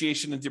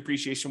appreciation and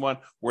depreciation one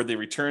where the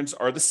returns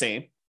are the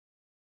same.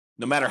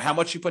 No matter how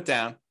much you put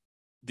down,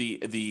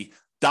 the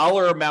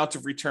dollar amount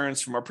of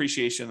returns from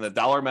appreciation and the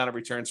dollar amount of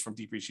returns from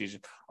depreciation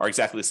are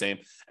exactly the same.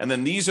 And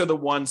then these are the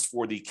ones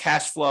for the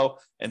cash flow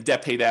and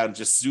debt pay down,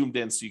 just zoomed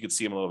in so you can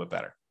see them a little bit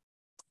better.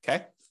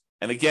 Okay.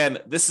 And again,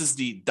 this is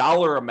the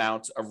dollar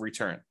amount of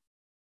return.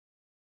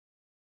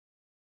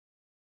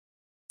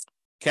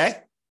 Okay.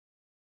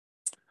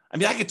 I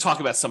mean, I could talk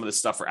about some of this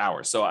stuff for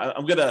hours. So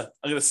I'm gonna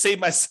save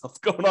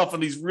myself going off on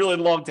these really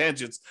long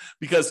tangents,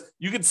 because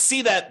you can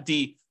see that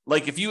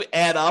if you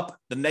add up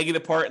the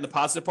negative part and the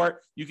positive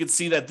part, you can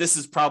see that this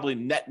is probably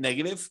net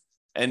negative.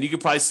 And you can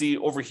probably see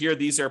over here,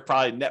 these are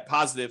probably net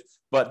positive,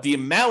 but the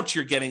amount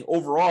you're getting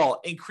overall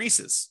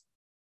increases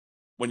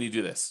when you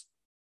do this.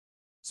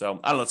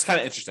 So I don't know, it's kind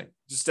of interesting.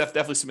 Just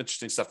definitely some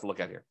interesting stuff to look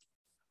at here.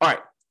 All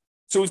right.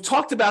 So we've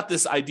talked about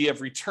this idea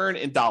of return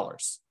in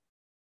dollars.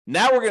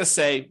 Now we're going to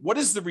say, what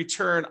is the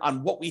return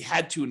on what we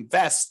had to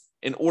invest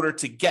in order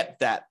to get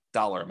that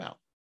dollar amount,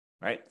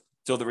 right?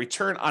 So the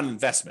return on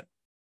investment.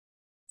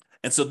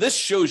 And so this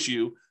shows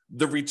you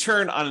the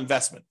return on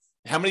investment.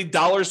 How many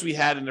dollars we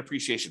had in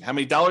appreciation, how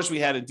many dollars we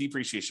had in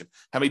depreciation,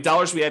 how many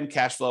dollars we had in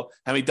cash flow,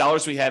 how many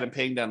dollars we had in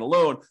paying down a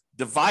loan,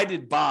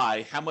 divided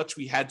by how much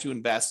we had to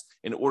invest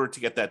in order to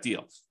get that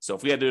deal. So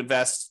if we had to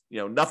invest,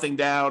 nothing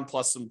down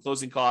plus some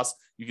closing costs,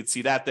 you could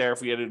see that there.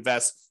 If we had to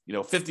invest,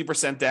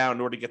 50% down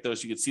in order to get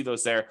those, you could see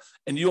those there.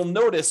 And you'll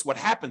notice what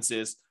happens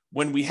is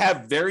when we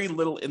have very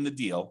little in the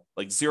deal,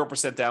 like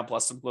 0% down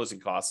plus some closing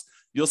costs,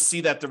 you'll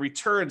see that the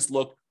returns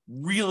look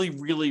really,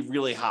 really,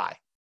 really high,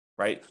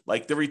 right?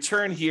 Like the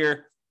return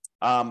here,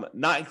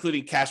 not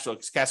including cash flow,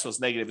 because cash flow is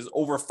negative, is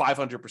over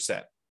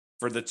 500%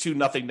 for the two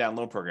nothing down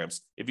loan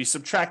programs. If you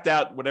subtract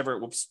out whatever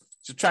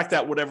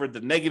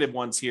the negative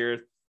ones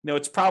here,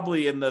 it's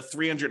probably in the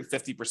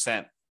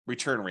 350%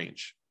 return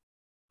range.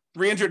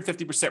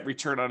 350%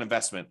 return on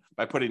investment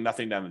by putting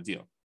nothing down the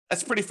deal.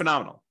 That's pretty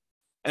phenomenal.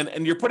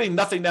 And you're putting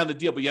nothing down the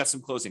deal, but you have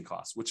some closing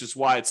costs, which is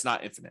why it's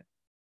not infinite.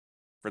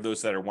 For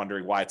those that are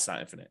wondering why it's not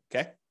infinite,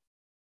 okay?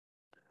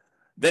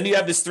 Then you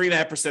have this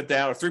 3.5%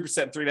 down, or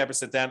 3%,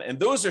 3.5% down, and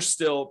those are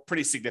still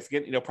pretty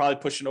significant, probably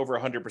pushing over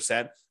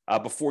 100%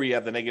 before you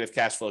have the negative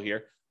cash flow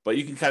here. But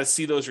you can kind of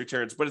see those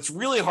returns, but it's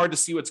really hard to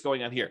see what's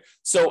going on here.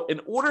 So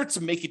in order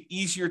to make it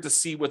easier to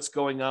see what's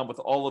going on with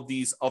all of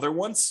these other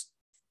ones,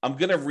 I'm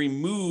going to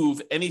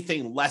remove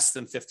anything less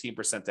than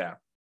 15% down.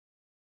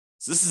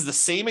 So this is the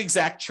same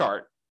exact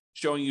chart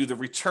showing you the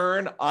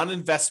return on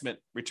investment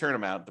return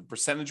amount, the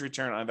percentage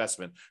return on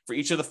investment for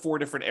each of the four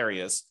different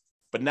areas.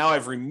 But now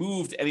I've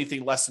removed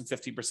anything less than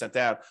 15%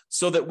 down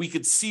so that we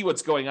could see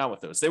what's going on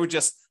with those. They were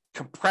just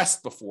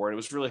compressed before, and it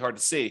was really hard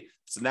to see.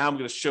 So now I'm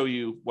going to show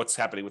you what's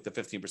happening with the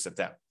 15%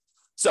 down.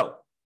 So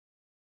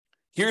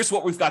here's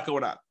what we've got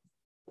going on.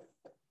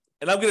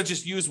 And I'm going to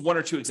just use one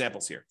or two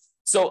examples here.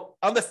 So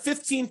on the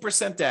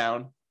 15%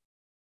 down,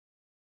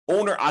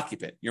 owner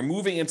occupant, you're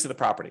moving into the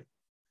property.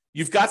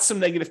 You've got some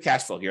negative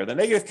cash flow here. The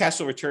negative cash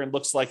flow return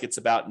looks like it's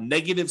about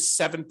negative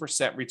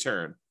 7%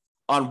 return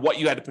on what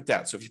you had to put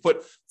down. So if you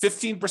put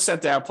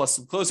 15% down plus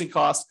some closing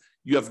costs,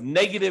 you have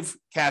negative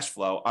cash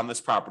flow on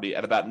this property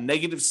at about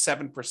negative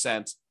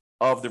 7%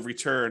 of the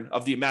return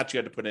of the amount you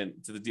had to put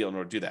into the deal in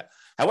order to do that.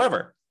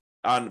 However,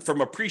 from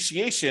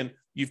appreciation,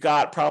 you've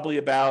got probably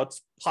about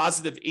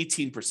positive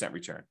 18%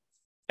 return.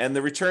 And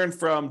the return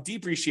from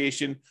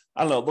depreciation,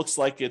 I don't know, it looks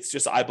like it's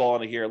just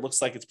eyeballing it here. It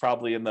looks like it's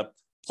probably in the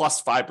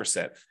plus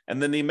 5%.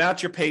 And then the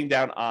amount you're paying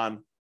down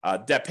on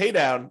debt pay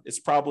down is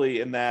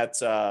probably in that,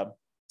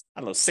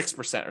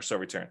 6% or so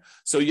return.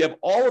 So you have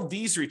all of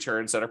these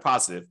returns that are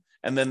positive,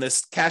 and then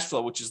this cash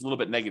flow, which is a little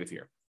bit negative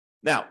here.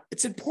 Now,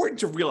 it's important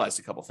to realize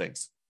a couple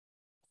things.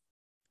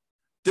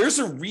 There's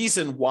a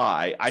reason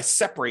why I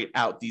separate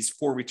out these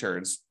four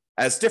returns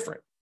as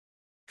different,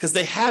 because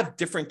they have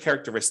different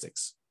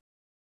characteristics.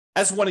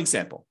 As one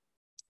example,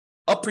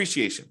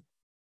 appreciation.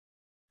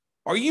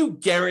 Are you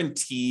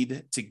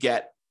guaranteed to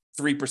get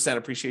 3%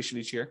 appreciation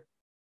each year?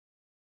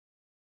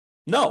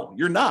 No,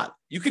 you're not.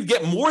 You could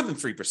get more than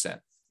 3%.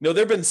 There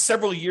have been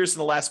several years in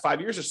the last 5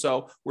 years or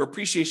so where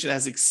appreciation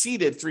has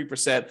exceeded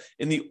 3%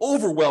 in the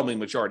overwhelming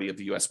majority of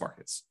the US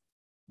markets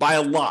by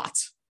a lot,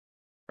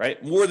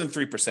 right? More than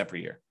 3% per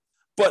year.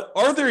 But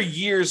are there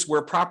years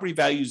where property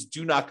values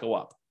do not go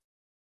up?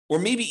 Or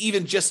maybe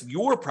even just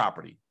your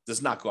property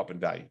does not go up in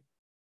value?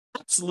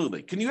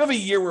 Absolutely. Can you have a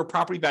year where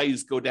property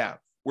values go down,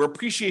 where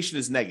appreciation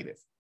is negative?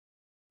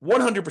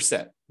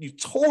 100%. You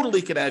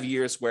totally could have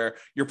years where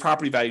your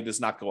property value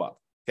does not go up.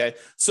 Okay.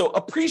 So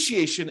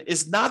appreciation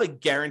is not a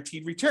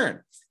guaranteed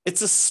return.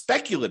 It's a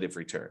speculative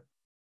return,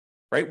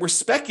 right? We're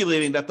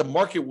speculating that the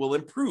market will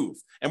improve,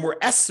 and we're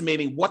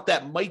estimating what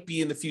that might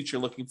be in the future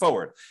looking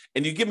forward.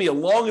 And you give me a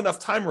long enough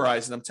time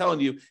horizon, I'm telling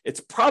you,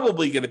 it's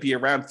probably going to be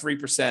around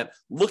 3%,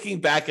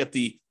 looking back at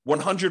the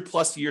 100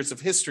 plus years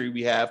of history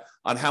we have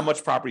on how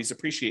much properties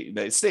appreciate in the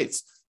United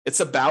States.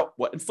 It's about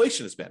what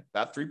inflation has been,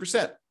 about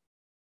 3%.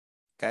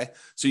 Okay.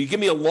 So you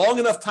give me a long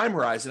enough time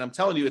horizon, I'm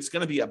telling you, it's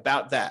going to be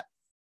about that.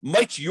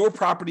 Might your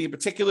property in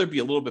particular be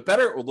a little bit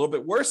better or a little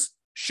bit worse?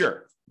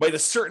 Sure. Might a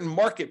certain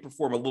market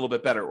perform a little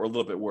bit better or a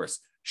little bit worse?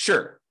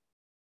 Sure.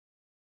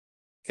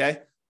 Okay.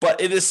 but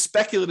it is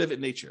speculative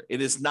in nature.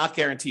 It is not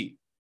guaranteed.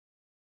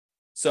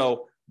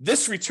 So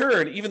this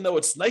return, even though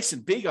it's nice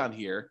and big on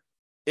here,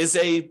 is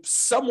a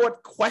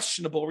somewhat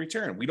questionable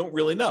return. We don't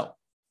really know.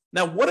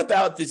 Now, what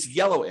about this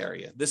yellow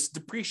area, this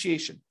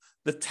depreciation,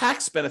 the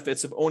tax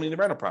benefits of owning the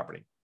rental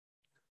property?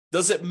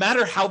 Does it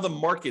matter how the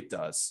market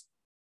does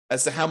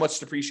as to how much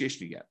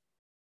depreciation you get?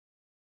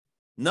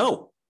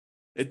 No,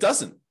 it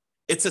doesn't.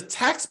 It's a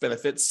tax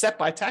benefit set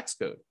by tax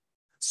code.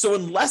 So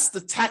unless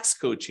the tax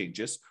code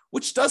changes,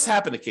 which does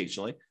happen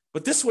occasionally,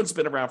 but this one's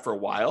been around for a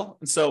while.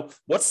 And so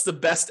what's the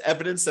best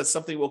evidence that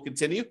something will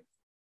continue?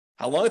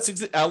 How long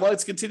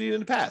it's continued in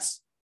the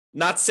past.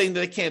 Not saying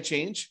that it can't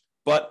change,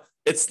 but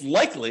it's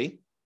likely,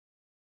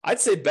 I'd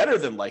say better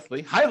than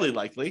likely, highly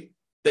likely,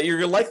 that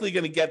you're likely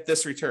going to get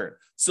this return.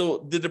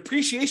 So the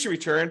depreciation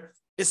return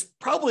is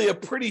probably a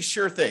pretty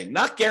sure thing.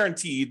 Not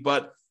guaranteed,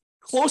 but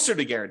closer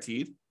to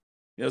guaranteed.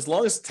 As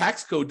long as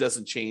tax code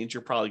doesn't change,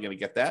 you're probably going to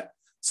get that.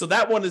 So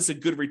that one is a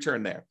good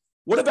return there.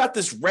 What about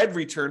this red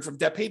return from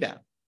debt paydown?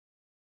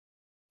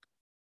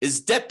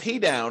 Is debt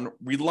paydown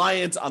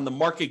reliant on the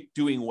market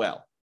doing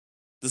well?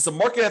 Does the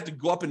market have to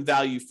go up in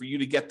value for you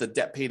to get the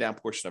debt paydown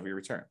portion of your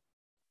return?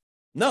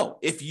 No.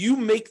 If you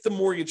make the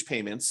mortgage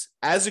payments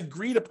as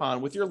agreed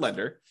upon with your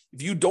lender,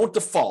 if you don't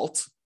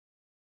default,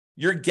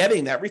 you're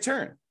getting that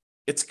return.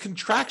 It's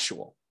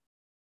contractual.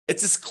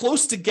 It's as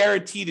close to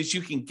guaranteed as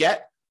you can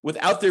get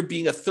without there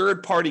being a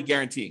third party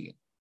guaranteeing it,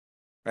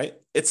 right?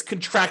 It's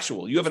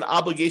contractual. You have an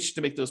obligation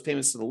to make those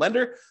payments to the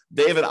lender.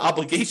 They have an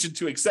obligation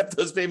to accept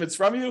those payments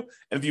from you.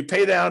 And if you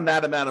pay down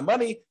that amount of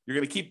money, you're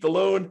going to keep the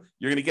loan.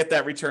 You're going to get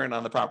that return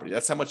on the property.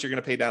 That's how much you're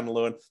going to pay down the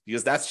loan,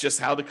 because that's just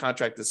how the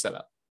contract is set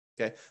up.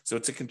 Okay. So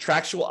it's a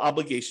contractual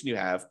obligation you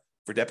have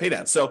for debt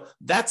paydown. So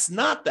that's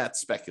not that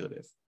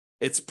speculative.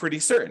 It's pretty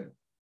certain.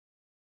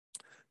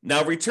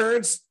 Now,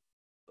 returns,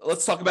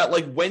 let's talk about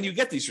like when you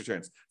get these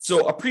returns.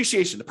 So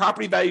appreciation, the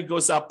property value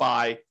goes up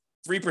by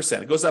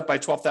 3%. It goes up by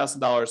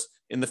 $12,000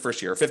 in the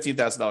first year, or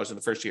 $15,000 in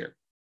the first year.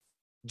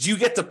 Do you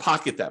get to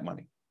pocket that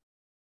money?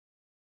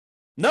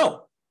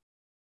 No.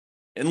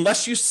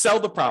 Unless you sell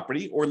the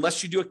property or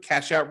unless you do a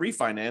cash out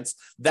refinance,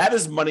 that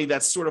is money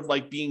that's sort of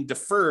like being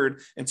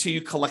deferred until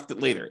you collect it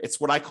later. It's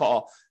what I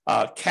call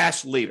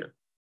cash later.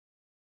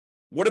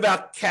 What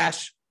about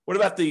cash? What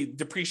about the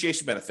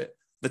depreciation benefit?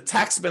 The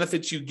tax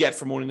benefits you get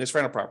from owning this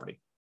rental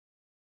property?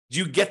 Do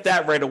you get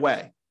that right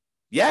away?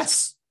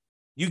 Yes,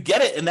 you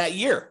get it in that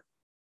year.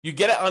 You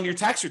get it on your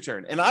tax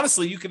return. And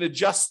honestly, you can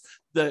adjust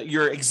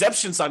your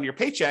exemptions on your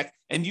paycheck,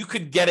 and you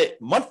could get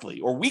it monthly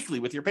or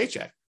weekly with your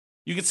paycheck.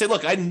 You could say,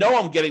 look, I know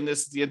I'm getting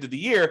this at the end of the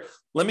year.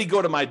 Let me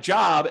go to my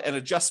job and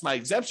adjust my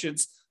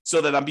exemptions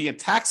so that I'm being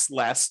taxed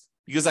less,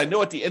 because I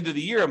know at the end of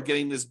the year, I'm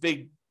getting this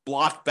big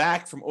block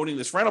back from owning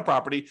this rental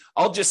property.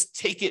 I'll just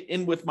take it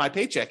in with my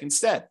paycheck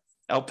instead.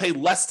 I'll pay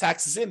less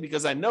taxes in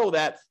because I know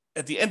that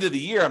at the end of the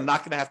year, I'm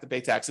not going to have to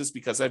pay taxes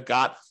because I've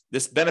got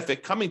this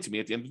benefit coming to me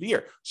at the end of the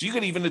year. So you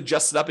can even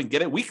adjust it up and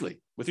get it weekly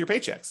with your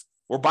paychecks,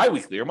 or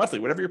biweekly or monthly,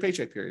 whatever your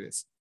paycheck period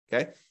is.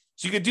 Okay.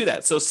 So you could do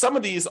that. So some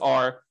of these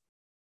are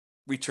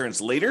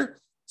returns later.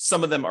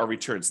 Some of them are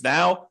returns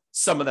now.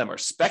 Some of them are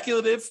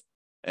speculative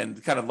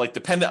and kind of like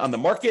dependent on the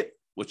market,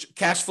 which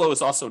cash flow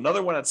is also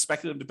another one that's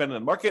speculative, dependent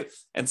on the market.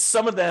 And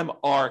some of them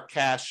are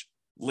cash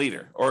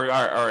later, or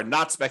are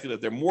not speculative.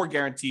 They're more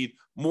guaranteed,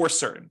 more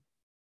certain.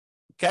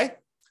 Okay.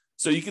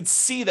 So you can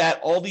see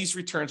that all these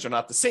returns are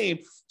not the same.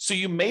 So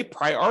you may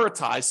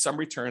prioritize some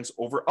returns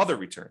over other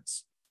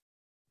returns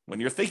when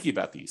you're thinking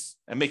about these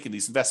and making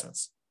these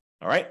investments.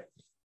 All right.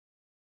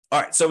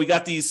 All right. So we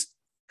got these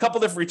couple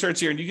different returns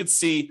here, and you can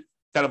see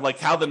kind of like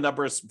how the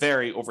numbers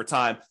vary over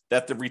time,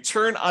 that the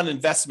return on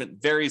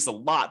investment varies a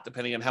lot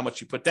depending on how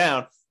much you put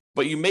down,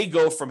 but you may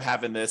go from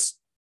having this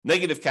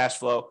negative cash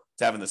flow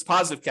to having this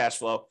positive cash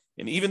flow.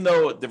 And even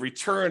though the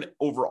return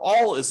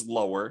overall is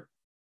lower,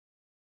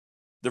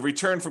 the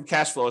return from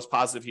cash flow is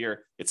positive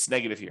here, it's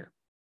negative here,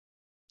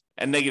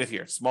 and negative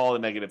here, small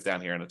and negative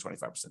down here, and a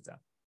 25% down.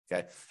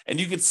 Okay. And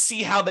you can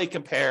see how they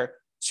compare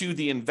to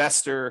the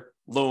investor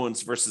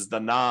loans versus the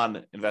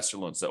non-investor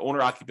loans, the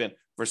owner-occupant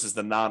versus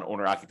the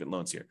non-owner-occupant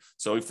loans here.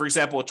 So for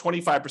example, a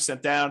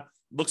 25% down,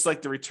 looks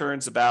like the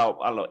return's about,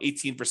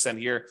 18%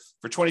 here.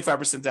 For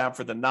 25% down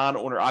for the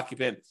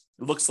non-owner-occupant, it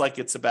looks like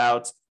it's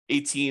about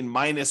 18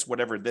 minus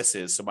whatever this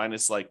is. So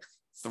minus like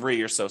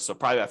 3 or so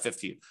probably about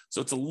 15.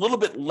 So it's a little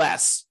bit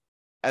less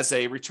as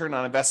a return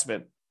on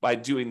investment by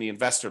doing the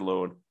investor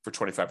loan for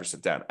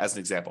 25% down, as an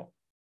example.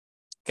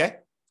 Okay.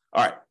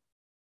 All right.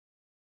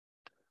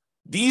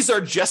 These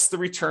are just the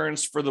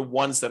returns for the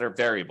ones that are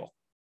variable.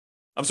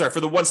 I'm sorry,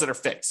 for the ones that are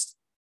fixed.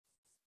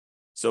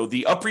 So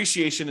the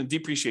appreciation and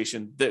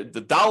depreciation, the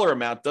dollar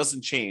amount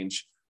doesn't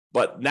change,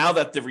 but now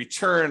that the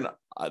return,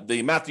 the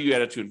amount that you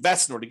had to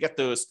invest in order to get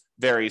those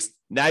varies,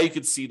 now you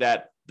can see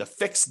that the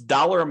fixed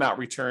dollar amount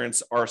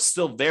returns are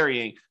still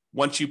varying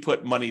once you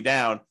put money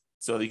down,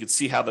 so that you can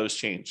see how those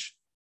change,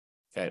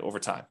 okay, over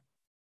time.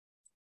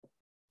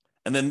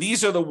 And then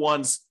these are the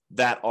ones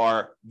that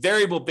are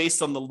variable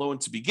based on the loan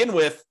to begin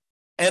with,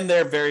 and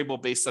they're variable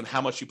based on how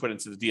much you put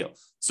into the deal.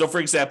 So for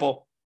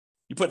example,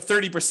 You put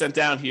 30%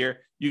 down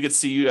here, you can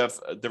see you have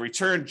the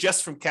return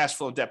just from cash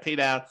flow and debt pay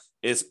down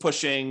is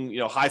pushing,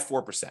 high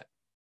 4%.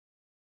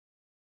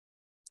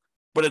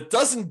 But it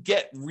doesn't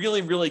get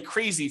really, really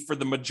crazy for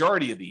the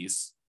majority of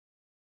these,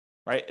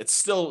 right? It's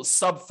still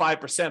sub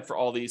 5% for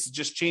all these. It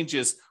just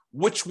changes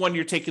which one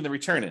you're taking the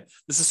return in.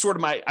 This is sort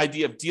of my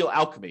idea of deal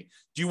alchemy.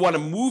 Do you want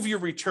to move your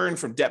return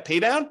from debt pay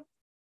down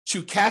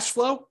to cash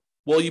flow?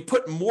 Well, you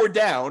put more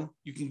down,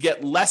 you can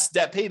get less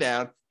debt pay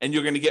down, and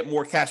you're going to get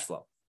more cash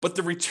flow. But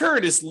the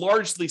return is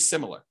largely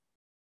similar,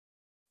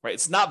 right?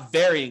 It's not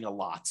varying a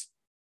lot,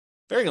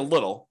 varying a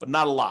little, but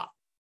not a lot.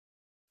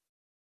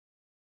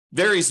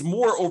 Varies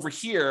more over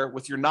here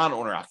with your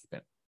non-owner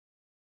occupant.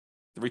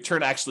 The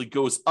return actually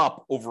goes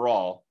up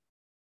overall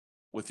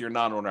with your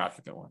non-owner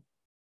occupant one.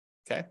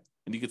 Okay.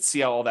 And you can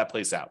see how all that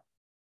plays out.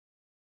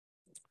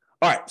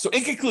 All right. So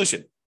in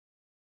conclusion,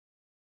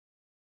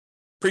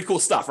 pretty cool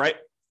stuff, right?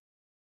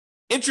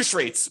 Interest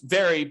rates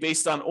vary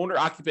based on owner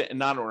occupant and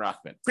non-owner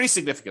occupant pretty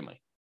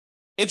significantly.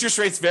 Interest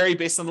rates vary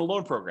based on the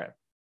loan program,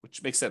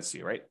 which makes sense to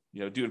you, right?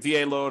 Doing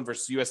VA loan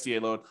versus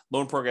USDA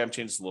loan program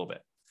changes a little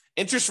bit.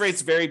 Interest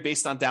rates vary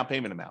based on down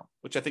payment amount,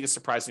 which I think is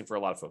surprising for a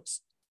lot of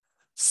folks.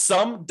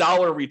 Some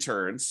dollar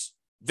returns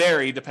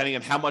vary depending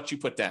on how much you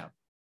put down.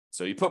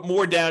 So you put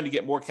more down, you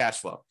get more cash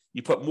flow.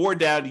 You put more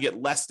down, you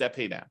get less debt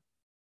pay down.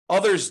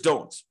 Others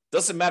don't.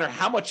 Doesn't matter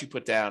how much you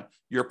put down,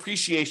 your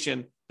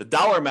appreciation, the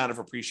dollar amount of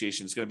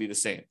appreciation is going to be the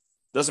same.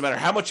 Doesn't matter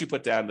how much you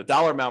put down, the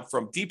dollar amount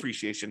from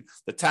depreciation,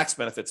 the tax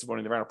benefits of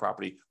owning the rental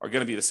property are going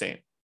to be the same.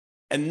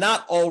 And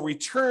not all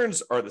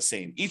returns are the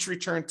same. Each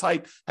return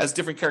type has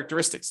different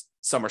characteristics.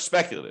 Some are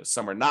speculative,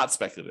 some are not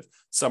speculative.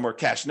 Some are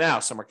cash now,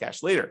 some are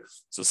cash later.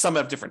 So some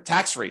have different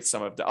tax rates,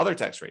 some have the other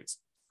tax rates.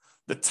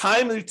 The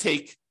time you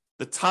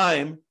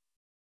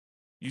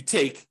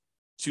take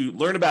to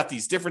learn about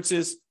these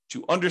differences,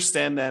 to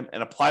understand them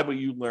and apply what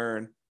you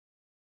learn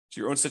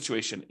to your own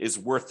situation is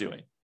worth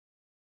doing.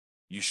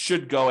 You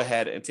should go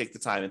ahead and take the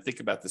time and think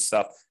about this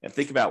stuff and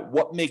think about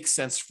what makes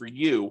sense for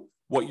you,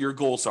 what your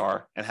goals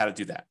are, and how to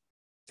do that.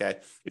 Okay.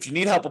 If you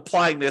need help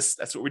applying this,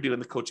 that's what we're doing,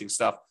 the coaching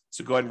stuff.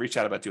 So go ahead and reach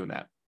out about doing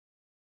that.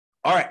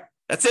 All right.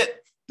 That's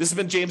it. This has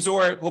been James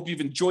Orr. Hope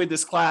you've enjoyed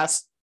this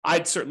class.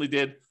 I certainly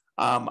did.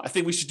 I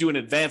think we should do an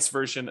advanced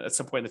version at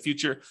some point in the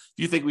future. If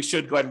you think we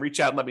should, go ahead and reach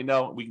out and let me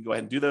know. We can go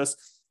ahead and do those.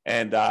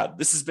 And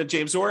this has been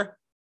James Orr.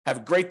 Have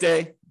a great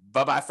day.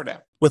 Bye-bye for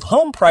now. With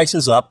home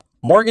prices up,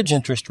 mortgage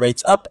interest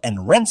rates up,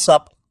 and rents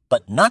up,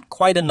 but not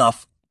quite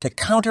enough to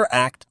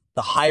counteract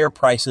the higher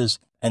prices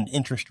and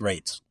interest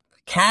rates,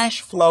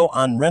 cash flow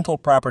on rental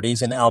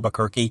properties in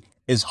Albuquerque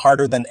is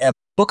harder than ever.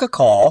 Book a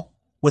call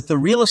with the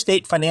Real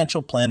Estate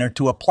Financial Planner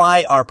to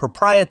apply our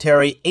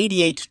proprietary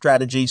 88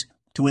 strategies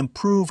to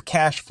improve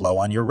cash flow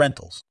on your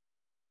rentals.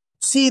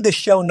 See the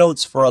show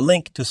notes for a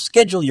link to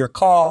schedule your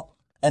call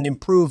and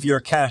improve your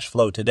cash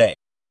flow today.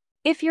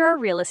 If you're a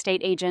real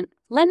estate agent,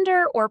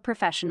 lender, or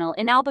professional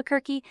in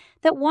Albuquerque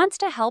that wants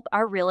to help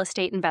our real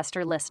estate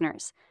investor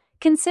listeners,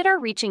 consider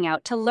reaching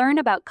out to learn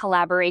about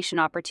collaboration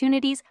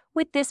opportunities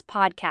with this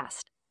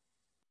podcast.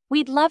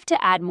 We'd love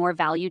to add more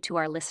value to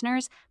our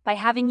listeners by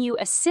having you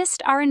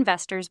assist our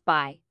investors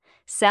buy,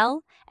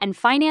 sell, and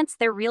finance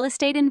their real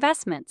estate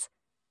investments.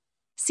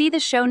 See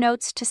the show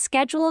notes to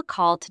schedule a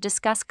call to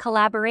discuss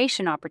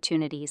collaboration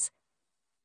opportunities.